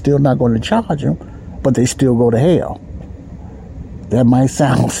to. He's still not going to charge them, but they still go to hell. That might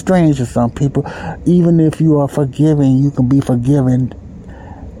sound strange to some people. Even if you are forgiven, you can be forgiven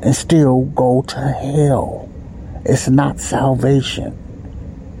and still go to hell. It's not salvation.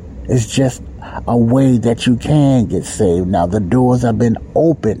 It's just a way that you can get saved. Now, the doors have been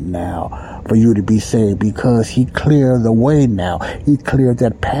opened now for you to be saved because he cleared the way now. He cleared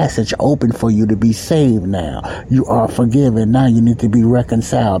that passage open for you to be saved now. You are forgiven. Now you need to be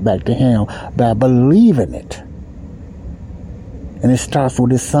reconciled back to him by believing it. And it starts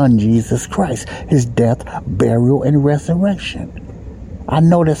with his son, Jesus Christ, his death, burial, and resurrection. I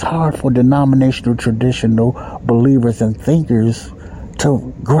know that's hard for denominational, traditional believers and thinkers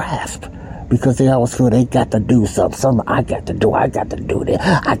to grasp because they always feel they got to do something. I got to do this.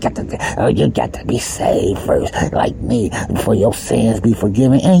 You got to be saved first, like me, before your sins be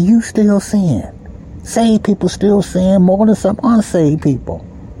forgiven. And you still sin. Saved people still sin more than some unsaved people.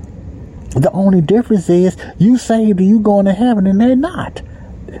 The only difference is you saved and you going to heaven and they're not.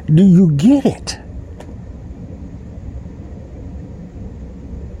 Do you get it?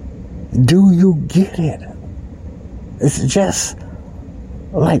 Do you get it? It's just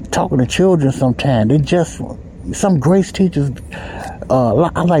like talking to children sometimes. It just, some grace teachers, I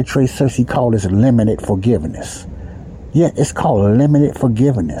like Trey Cersei called this limited forgiveness. Yeah, it's called limited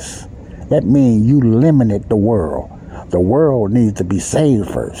forgiveness. That means you limited the world. The world needs to be saved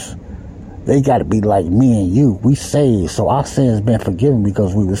first. They got to be like me and you. We saved, so our sins been forgiven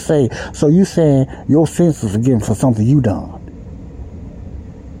because we were saved. So you saying your sins was forgiven for something you done.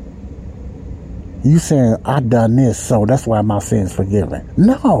 You saying I done this, so that's why my sins forgiven.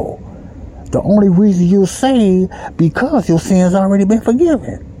 No. The only reason you're saved because your sins already been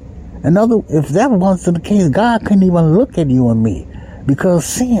forgiven. If that wasn't the case, God couldn't even look at you and me because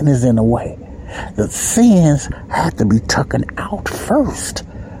sin is in the way. The sins had to be taken out first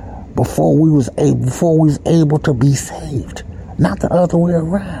before we was able to be saved, not the other way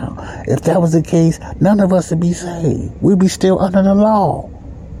around. If that was the case, none of us would be saved. We'd be still under the law.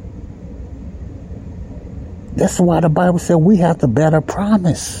 That's why the Bible said we have the better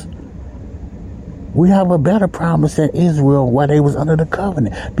promise. We have a better promise than Israel while they was under the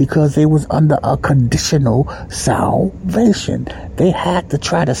covenant because they was under a conditional salvation. They had to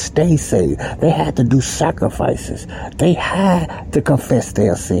try to stay saved. They had to do sacrifices. They had to confess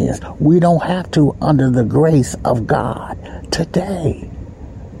their sins. We don't have to under the grace of God today.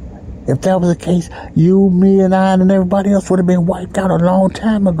 If that was the case, you, me, and I, and everybody else would have been wiped out a long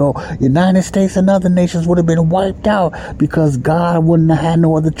time ago. United States and other nations would have been wiped out because God wouldn't have had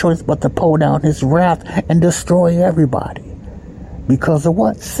no other choice but to pour down his wrath and destroy everybody. Because of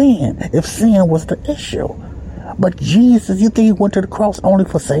what? Sin. If sin was the issue. But Jesus, you think he went to the cross only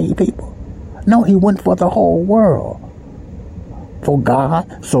for saved people? No, he went for the whole world. For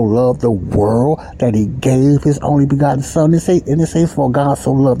God so loved the world that he gave his only begotten son. And it says for God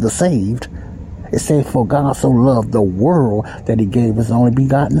so loved the saved. It says for God so loved the world that he gave his only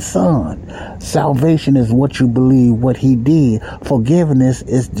begotten son. Salvation is what you believe what he did. Forgiveness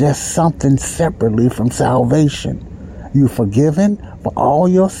is just something separately from salvation. You're forgiven for all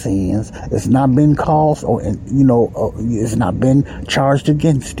your sins. It's not been caused it's not been charged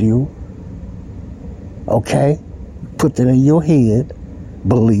against you. Okay? Put that in your head,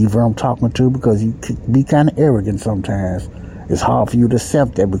 believer I'm talking to, because you can be kind of arrogant sometimes. It's hard for you to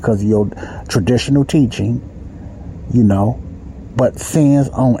accept that because of your traditional teaching, but sins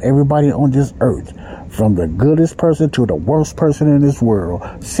on everybody on this earth, from the goodest person to the worst person in this world,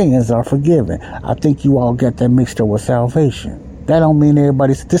 sins are forgiven. I think you all get that mixed up with salvation. That don't mean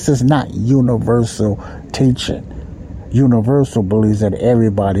this is not universal teaching. Universal believes that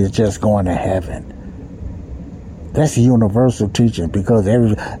everybody is just going to heaven. That's universal teaching because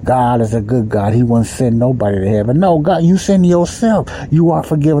God is a good God. He wouldn't send nobody to heaven. No, God, you send yourself. You are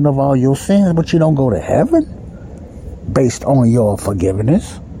forgiven of all your sins, but you don't go to heaven based on your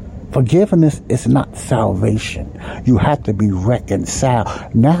forgiveness. Forgiveness is not salvation. You have to be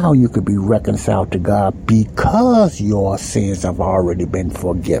reconciled. Now you could be reconciled to God because your sins have already been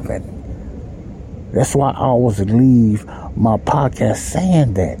forgiven. That's why I always leave my podcast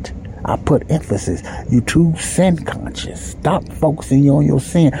saying that. I put emphasis. You too sin conscious. Stop focusing on your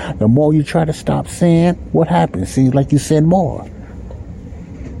sin. The more you try to stop sin, what happens? Seems like you sin more.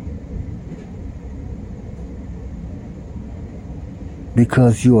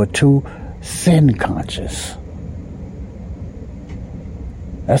 Because you are too sin conscious.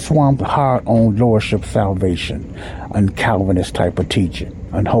 That's why I'm hard on Lordship salvation and Calvinist type of teaching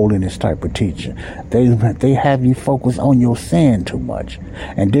and holiness type of teaching. They have you focus on your sin too much.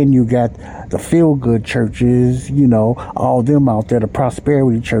 And then you got the feel-good churches, all them out there, the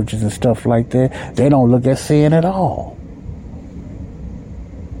prosperity churches and stuff like that. They don't look at sin at all.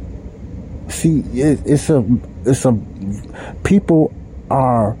 See, people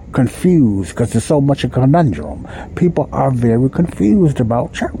are confused because there's so much a conundrum. People are very confused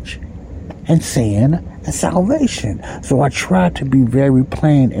about church and sin and salvation. So I try to be very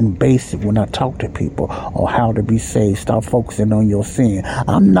plain and basic when I talk to people on how to be saved. Stop focusing on your sin.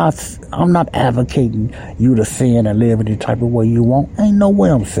 I'm not advocating you to sin and live any type of way you want. Ain't no way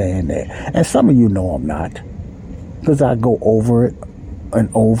I'm saying that. And some of you know I'm not, because I go over it and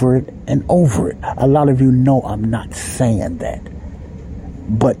over it and over it. A lot of you know I'm not saying that,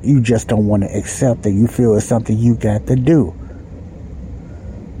 but you just don't want to accept that. You feel it's something you got to do.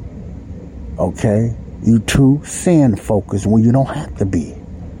 Okay? You too sin focused when you don't have to be.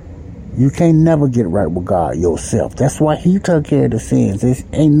 You can't never get right with God yourself. That's why he took care of the sins. There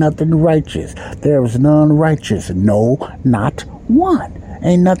ain't nothing righteous. There is none righteous. No, not one.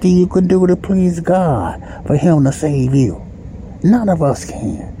 Ain't nothing you can do to please God for him to save you. None of us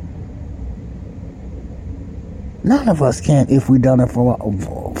can. None of us can if we done it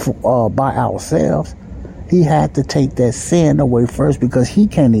by ourselves. He had to take that sin away first because he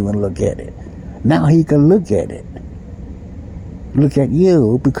can't even look at it. Now he can look at it. Look at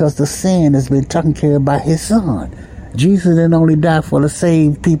you because the sin has been taken care of by his son. Jesus didn't only die for the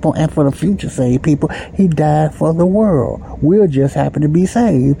saved people and for the future saved people. He died for the world. We'll just happen to be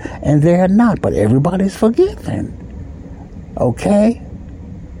saved, and they're not. But everybody's forgiven. Okay?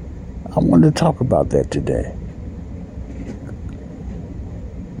 I wanted to talk about that today.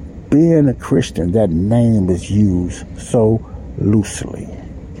 Being a Christian, that name is used so loosely.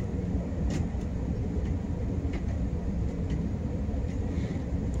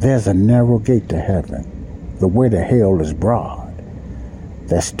 There's a narrow gate to heaven. The way to hell is broad.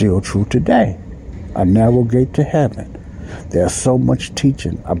 That's still true today. A narrow gate to heaven. There's so much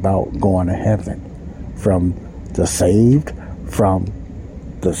teaching about going to heaven. From the saved, from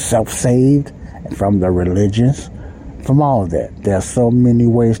the self-saved, and from the religions, from all of that. There's so many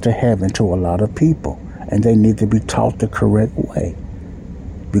ways to heaven to a lot of people. And they need to be taught the correct way.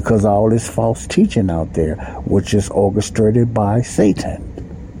 Because all this false teaching out there, which is orchestrated by Satan.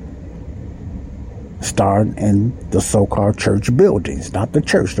 Starting in the so-called church buildings, not the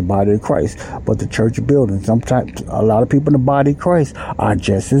church, the body of Christ, but the church buildings. Sometimes a lot of people in the body of Christ are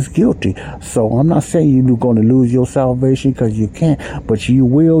just as guilty. So I'm not saying you're going to lose your salvation, because you can't, but you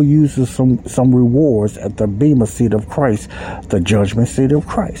will use some rewards at the Bema seat of Christ, the judgment seat of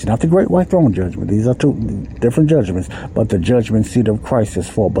Christ, not the great white throne judgment. These are two different judgments, but the judgment seat of Christ is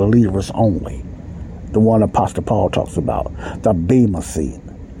for believers only. The one Apostle Paul talks about, the Bema seat.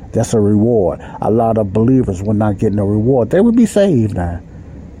 That's a reward. A lot of believers will not get no reward. They would be saved now.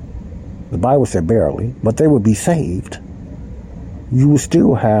 The Bible said barely, but they would be saved. You will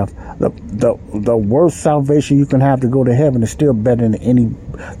still have the worst salvation you can have to go to heaven is still better than any.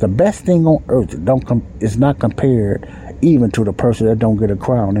 The best thing on earth is not compared even to the person that don't get a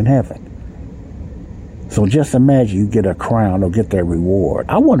crown in heaven. So just imagine you get a crown or get that reward.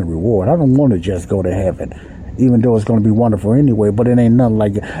 I want a reward. I don't want to just go to heaven. Even though it's going to be wonderful anyway, but it ain't nothing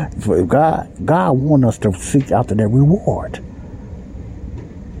like it. For God wants us to seek after that reward.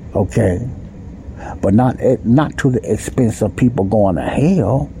 Okay? But not to the expense of people going to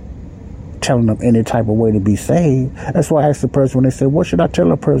hell, telling them any type of way to be saved. That's why I asked the person when they say, what should I tell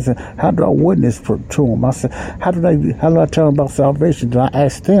a person? How do I witness to them? I said, how do I tell them about salvation? Do I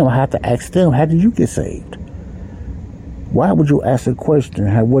ask them? I have to ask them, how did you get saved? Why would you ask a question?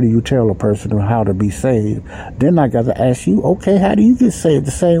 What do you tell a person how to be saved? Then I got to ask you, okay, how do you get saved?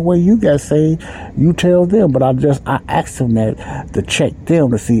 The same way you got saved, you tell them. But I asked them that to check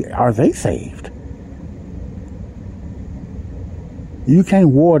them to see, are they saved? You can't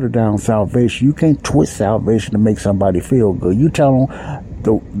water down salvation. You can't twist salvation to make somebody feel good. You tell them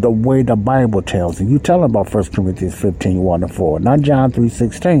the way the Bible tells them. You tell them about 1 Corinthians 15:1-4, not John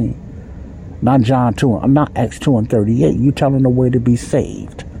 3:16. Not John 2, not Acts 2:38. You tell them the way to be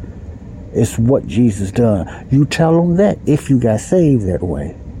saved. It's what Jesus done. You tell them that if you got saved that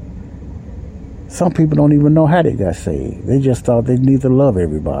way. Some people don't even know how they got saved. They just thought they need to love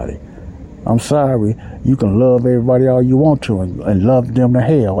everybody. I'm sorry. You can love everybody all you want to and love them to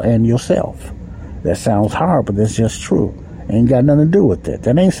hell and yourself. That sounds hard, but that's just true. Ain't got nothing to do with that.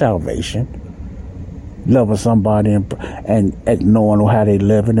 That ain't salvation. Loving somebody and ignoring how they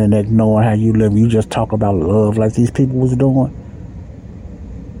living and ignoring how you live. You just talk about love like these people was doing.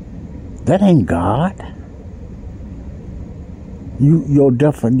 That ain't God. Your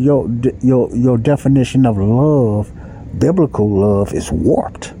definition of love, biblical love, is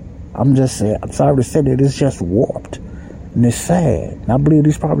warped. I'm just saying. I'm sorry to say that it's just warped, and it's sad. And I believe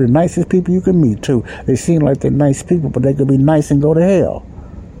these probably the nicest people you can meet too. They seem like they're nice people, but they could be nice and go to hell.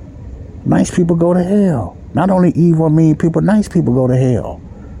 Nice people go to hell. Not only evil, mean people, nice people go to hell.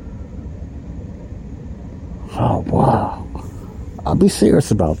 Oh, wow. I'll be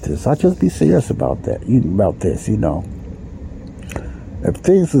serious about this. I'll just be serious about that. About this, you know. If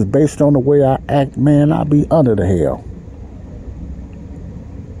things is based on the way I act, man, I'll be under the hell.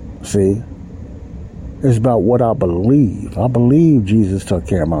 See? It's about what I believe. I believe Jesus took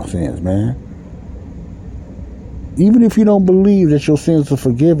care of my sins, man. Even if you don't believe that your sins are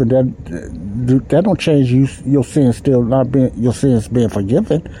forgiven, that don't change your sins still not being your sins being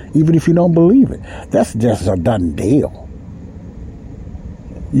forgiven. Even if you don't believe it, that's just a done deal.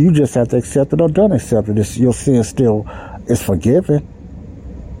 You just have to accept it or don't accept it. Your sin still is forgiven.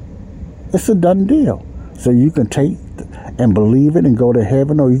 It's a done deal. So you can take and believe it and go to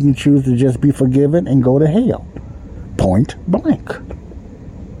heaven, or you can choose to just be forgiven and go to hell. Point blank.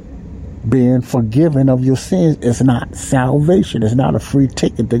 Being forgiven of your sins is not salvation. It's not a free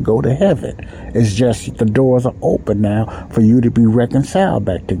ticket to go to heaven. It's just the doors are open now for you to be reconciled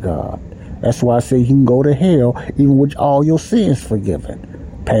back to God. That's why I say you can go to hell even with all your sins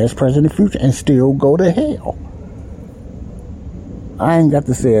forgiven, past, present, and future, and still go to hell. I ain't got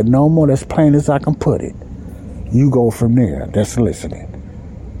to say it no more. That's plain as I can put it. You go from there. That's listening.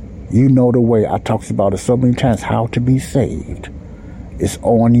 You know the way. I talked about it so many times, how to be saved. It's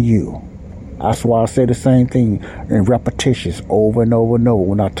on you. That's why I say the same thing in repetitions over and over and over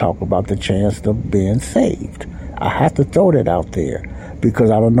when I talk about the chance of being saved. I have to throw that out there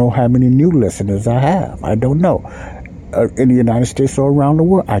because I don't know how many new listeners I have. I don't know. In the United States or around the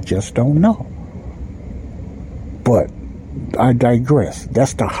world, I just don't know. But I digress.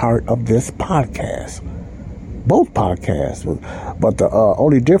 That's the heart of this podcast. Both podcasts. But the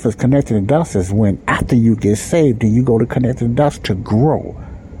only difference, Connecting the Dots, is when after you get saved and you go to Connecting the Dots to grow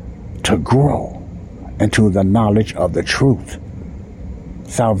into the knowledge of the truth.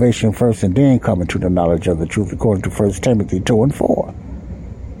 Salvation first and then coming to the knowledge of the truth, according to 1 Timothy 2:4.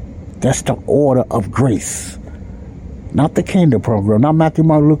 That's the order of grace. Not the kingdom program, not Matthew,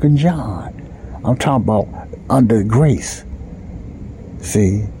 Mark, Luke, and John. I'm talking about under grace.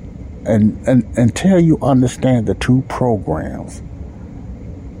 See? And until you understand the two programs,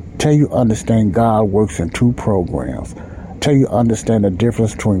 till you understand God works in two programs, till you understand the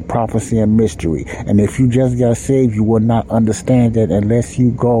difference between prophecy and mystery. And if you just got saved, you will not understand that unless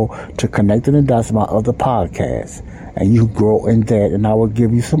you go to Connecting the Dots, my other podcasts, and you grow in that, and I will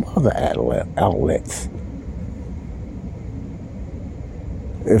give you some other outlets.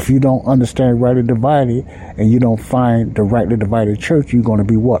 If you don't understand rightly divided and you don't find the rightly divided church, you're going to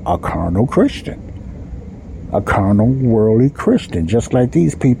be what? A carnal Christian. A carnal, worldly Christian. Just like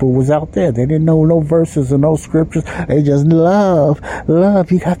these people was out there. They didn't know no verses or no scriptures. They just love.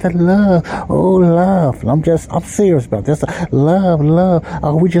 You got to love. Oh, love. I'm serious about this. Love.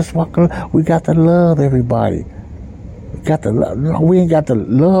 Oh, we got to love everybody. We got to love. No, we ain't got to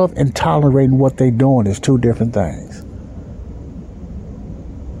love and tolerating what they doing is two different things.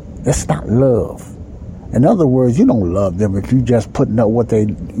 That's not love. In other words, you don't love them if you just putting up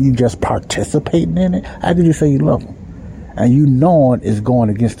you just participating in it. How did you say you love them? And you knowing it's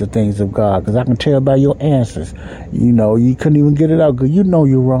going against the things of God. Because I can tell by your answers. You know, you couldn't even get it out because you know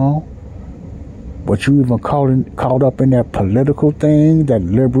you're wrong. But you even caught up in that political thing, that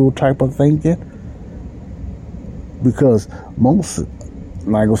liberal type of thinking. Because most,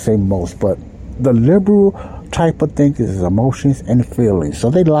 I'm not going to say most, but the liberal type of thinking is emotions and feelings. So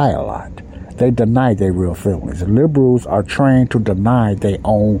they lie a lot. They deny their real feelings. Liberals are trained to deny their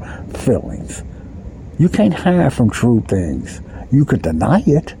own feelings. You can't hide from true things. You can deny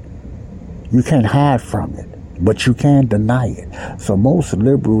it. You can't hide from it, but you can deny it. So most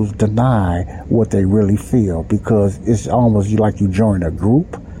liberals deny what they really feel because it's almost like you join a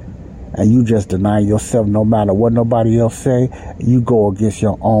group and you just deny yourself no matter what nobody else say. You go against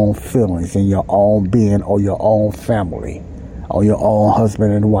your own feelings and your own being or your own family or your own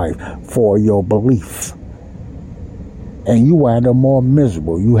husband and wife for your beliefs. And you wind up more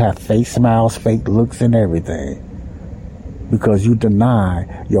miserable. You have fake smiles, fake looks and everything because you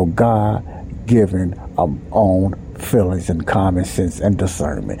deny your God-given own feelings and common sense and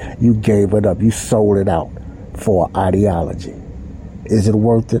discernment. You gave it up. You sold it out for ideology. Is it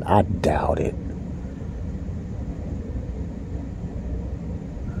worth it? I doubt it.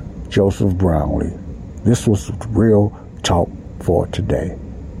 Joseph Brownlee. This was real talk for today.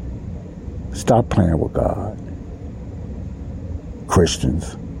 Stop playing with God.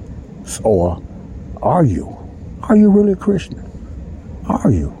 Christians. Or are you? Are you really a Christian?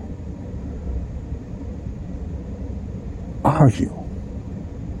 Are you? Are you?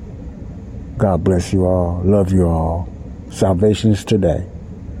 God bless you all. Love you all. Salvation is today.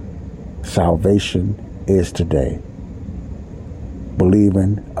 Salvation is today.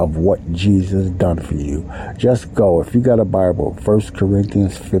 Believing of what Jesus done for you. Just go. If you got a Bible, 1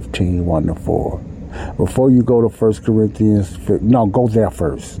 Corinthians 15, 1-4. Before you go to 1 Corinthians, go there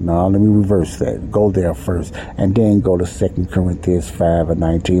first. No, let me reverse that. Go there first. And then go to 2 Corinthians 5 and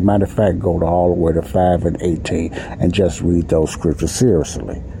 19. Matter of fact, go to all the way to 5 and 18 and just read those scriptures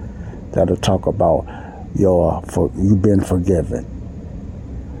seriously. That'll talk about you've been forgiven.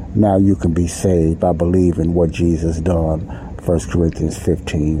 Now you can be saved by believing what Jesus done. 1 Corinthians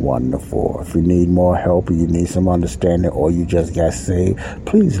 15, 1-4. If you need more help or you need some understanding or you just got saved,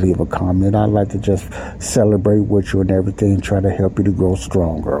 please leave a comment. I'd like to just celebrate with you and everything, try to help you to grow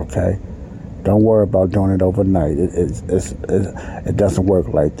stronger, okay? Don't worry about doing it overnight. It doesn't work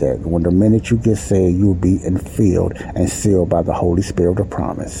like that. When the minute you get saved, you'll be infilled and sealed by the Holy Spirit of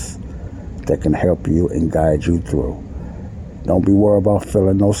promise that can help you and guide you through. Don't be worried about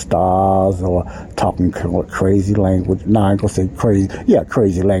filling no stars or talking crazy language. No, I ain't gonna say crazy. Yeah,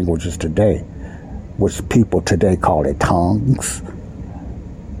 crazy languages today, which people today call it tongues,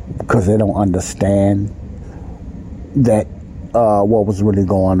 because they don't understand that what was really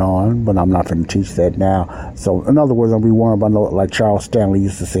going on, but I'm not going to teach that now. So, in other words, I'll be worrying about, like Charles Stanley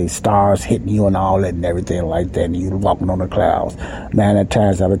used to say, stars hitting you and all that and everything like that, and you walking on the clouds. 9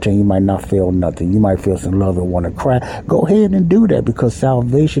 times out of 10, you might not feel nothing. You might feel some love and want to cry. Go ahead and do that, because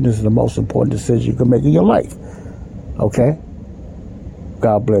salvation is the most important decision you can make in your life. Okay?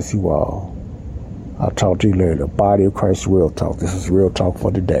 God bless you all. I'll talk to you later. Body of Christ Real Talk. This is Real Talk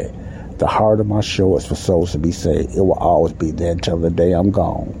for today. The heart of my show is for souls to be saved. It will always be there until the day I'm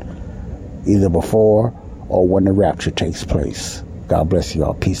gone, either before or when the rapture takes place. God bless you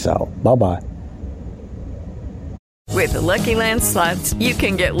all. Peace out. Bye-bye. With the Lucky Land Slots, you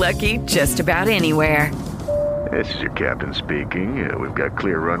can get lucky just about anywhere. This is your captain speaking. We've got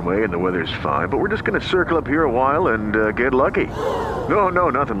clear runway and the weather's fine, but we're just going to circle up here a while and get lucky. No,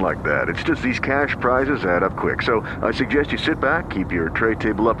 nothing like that. It's just these cash prizes add up quick. So I suggest you sit back, keep your tray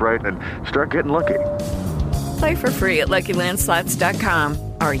table upright, and start getting lucky. Play for free at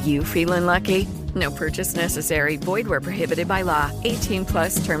LuckyLandSlots.com. Are you feeling lucky? No purchase necessary. Void where prohibited by law.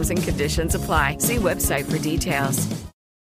 18+ terms and conditions apply. See website for details.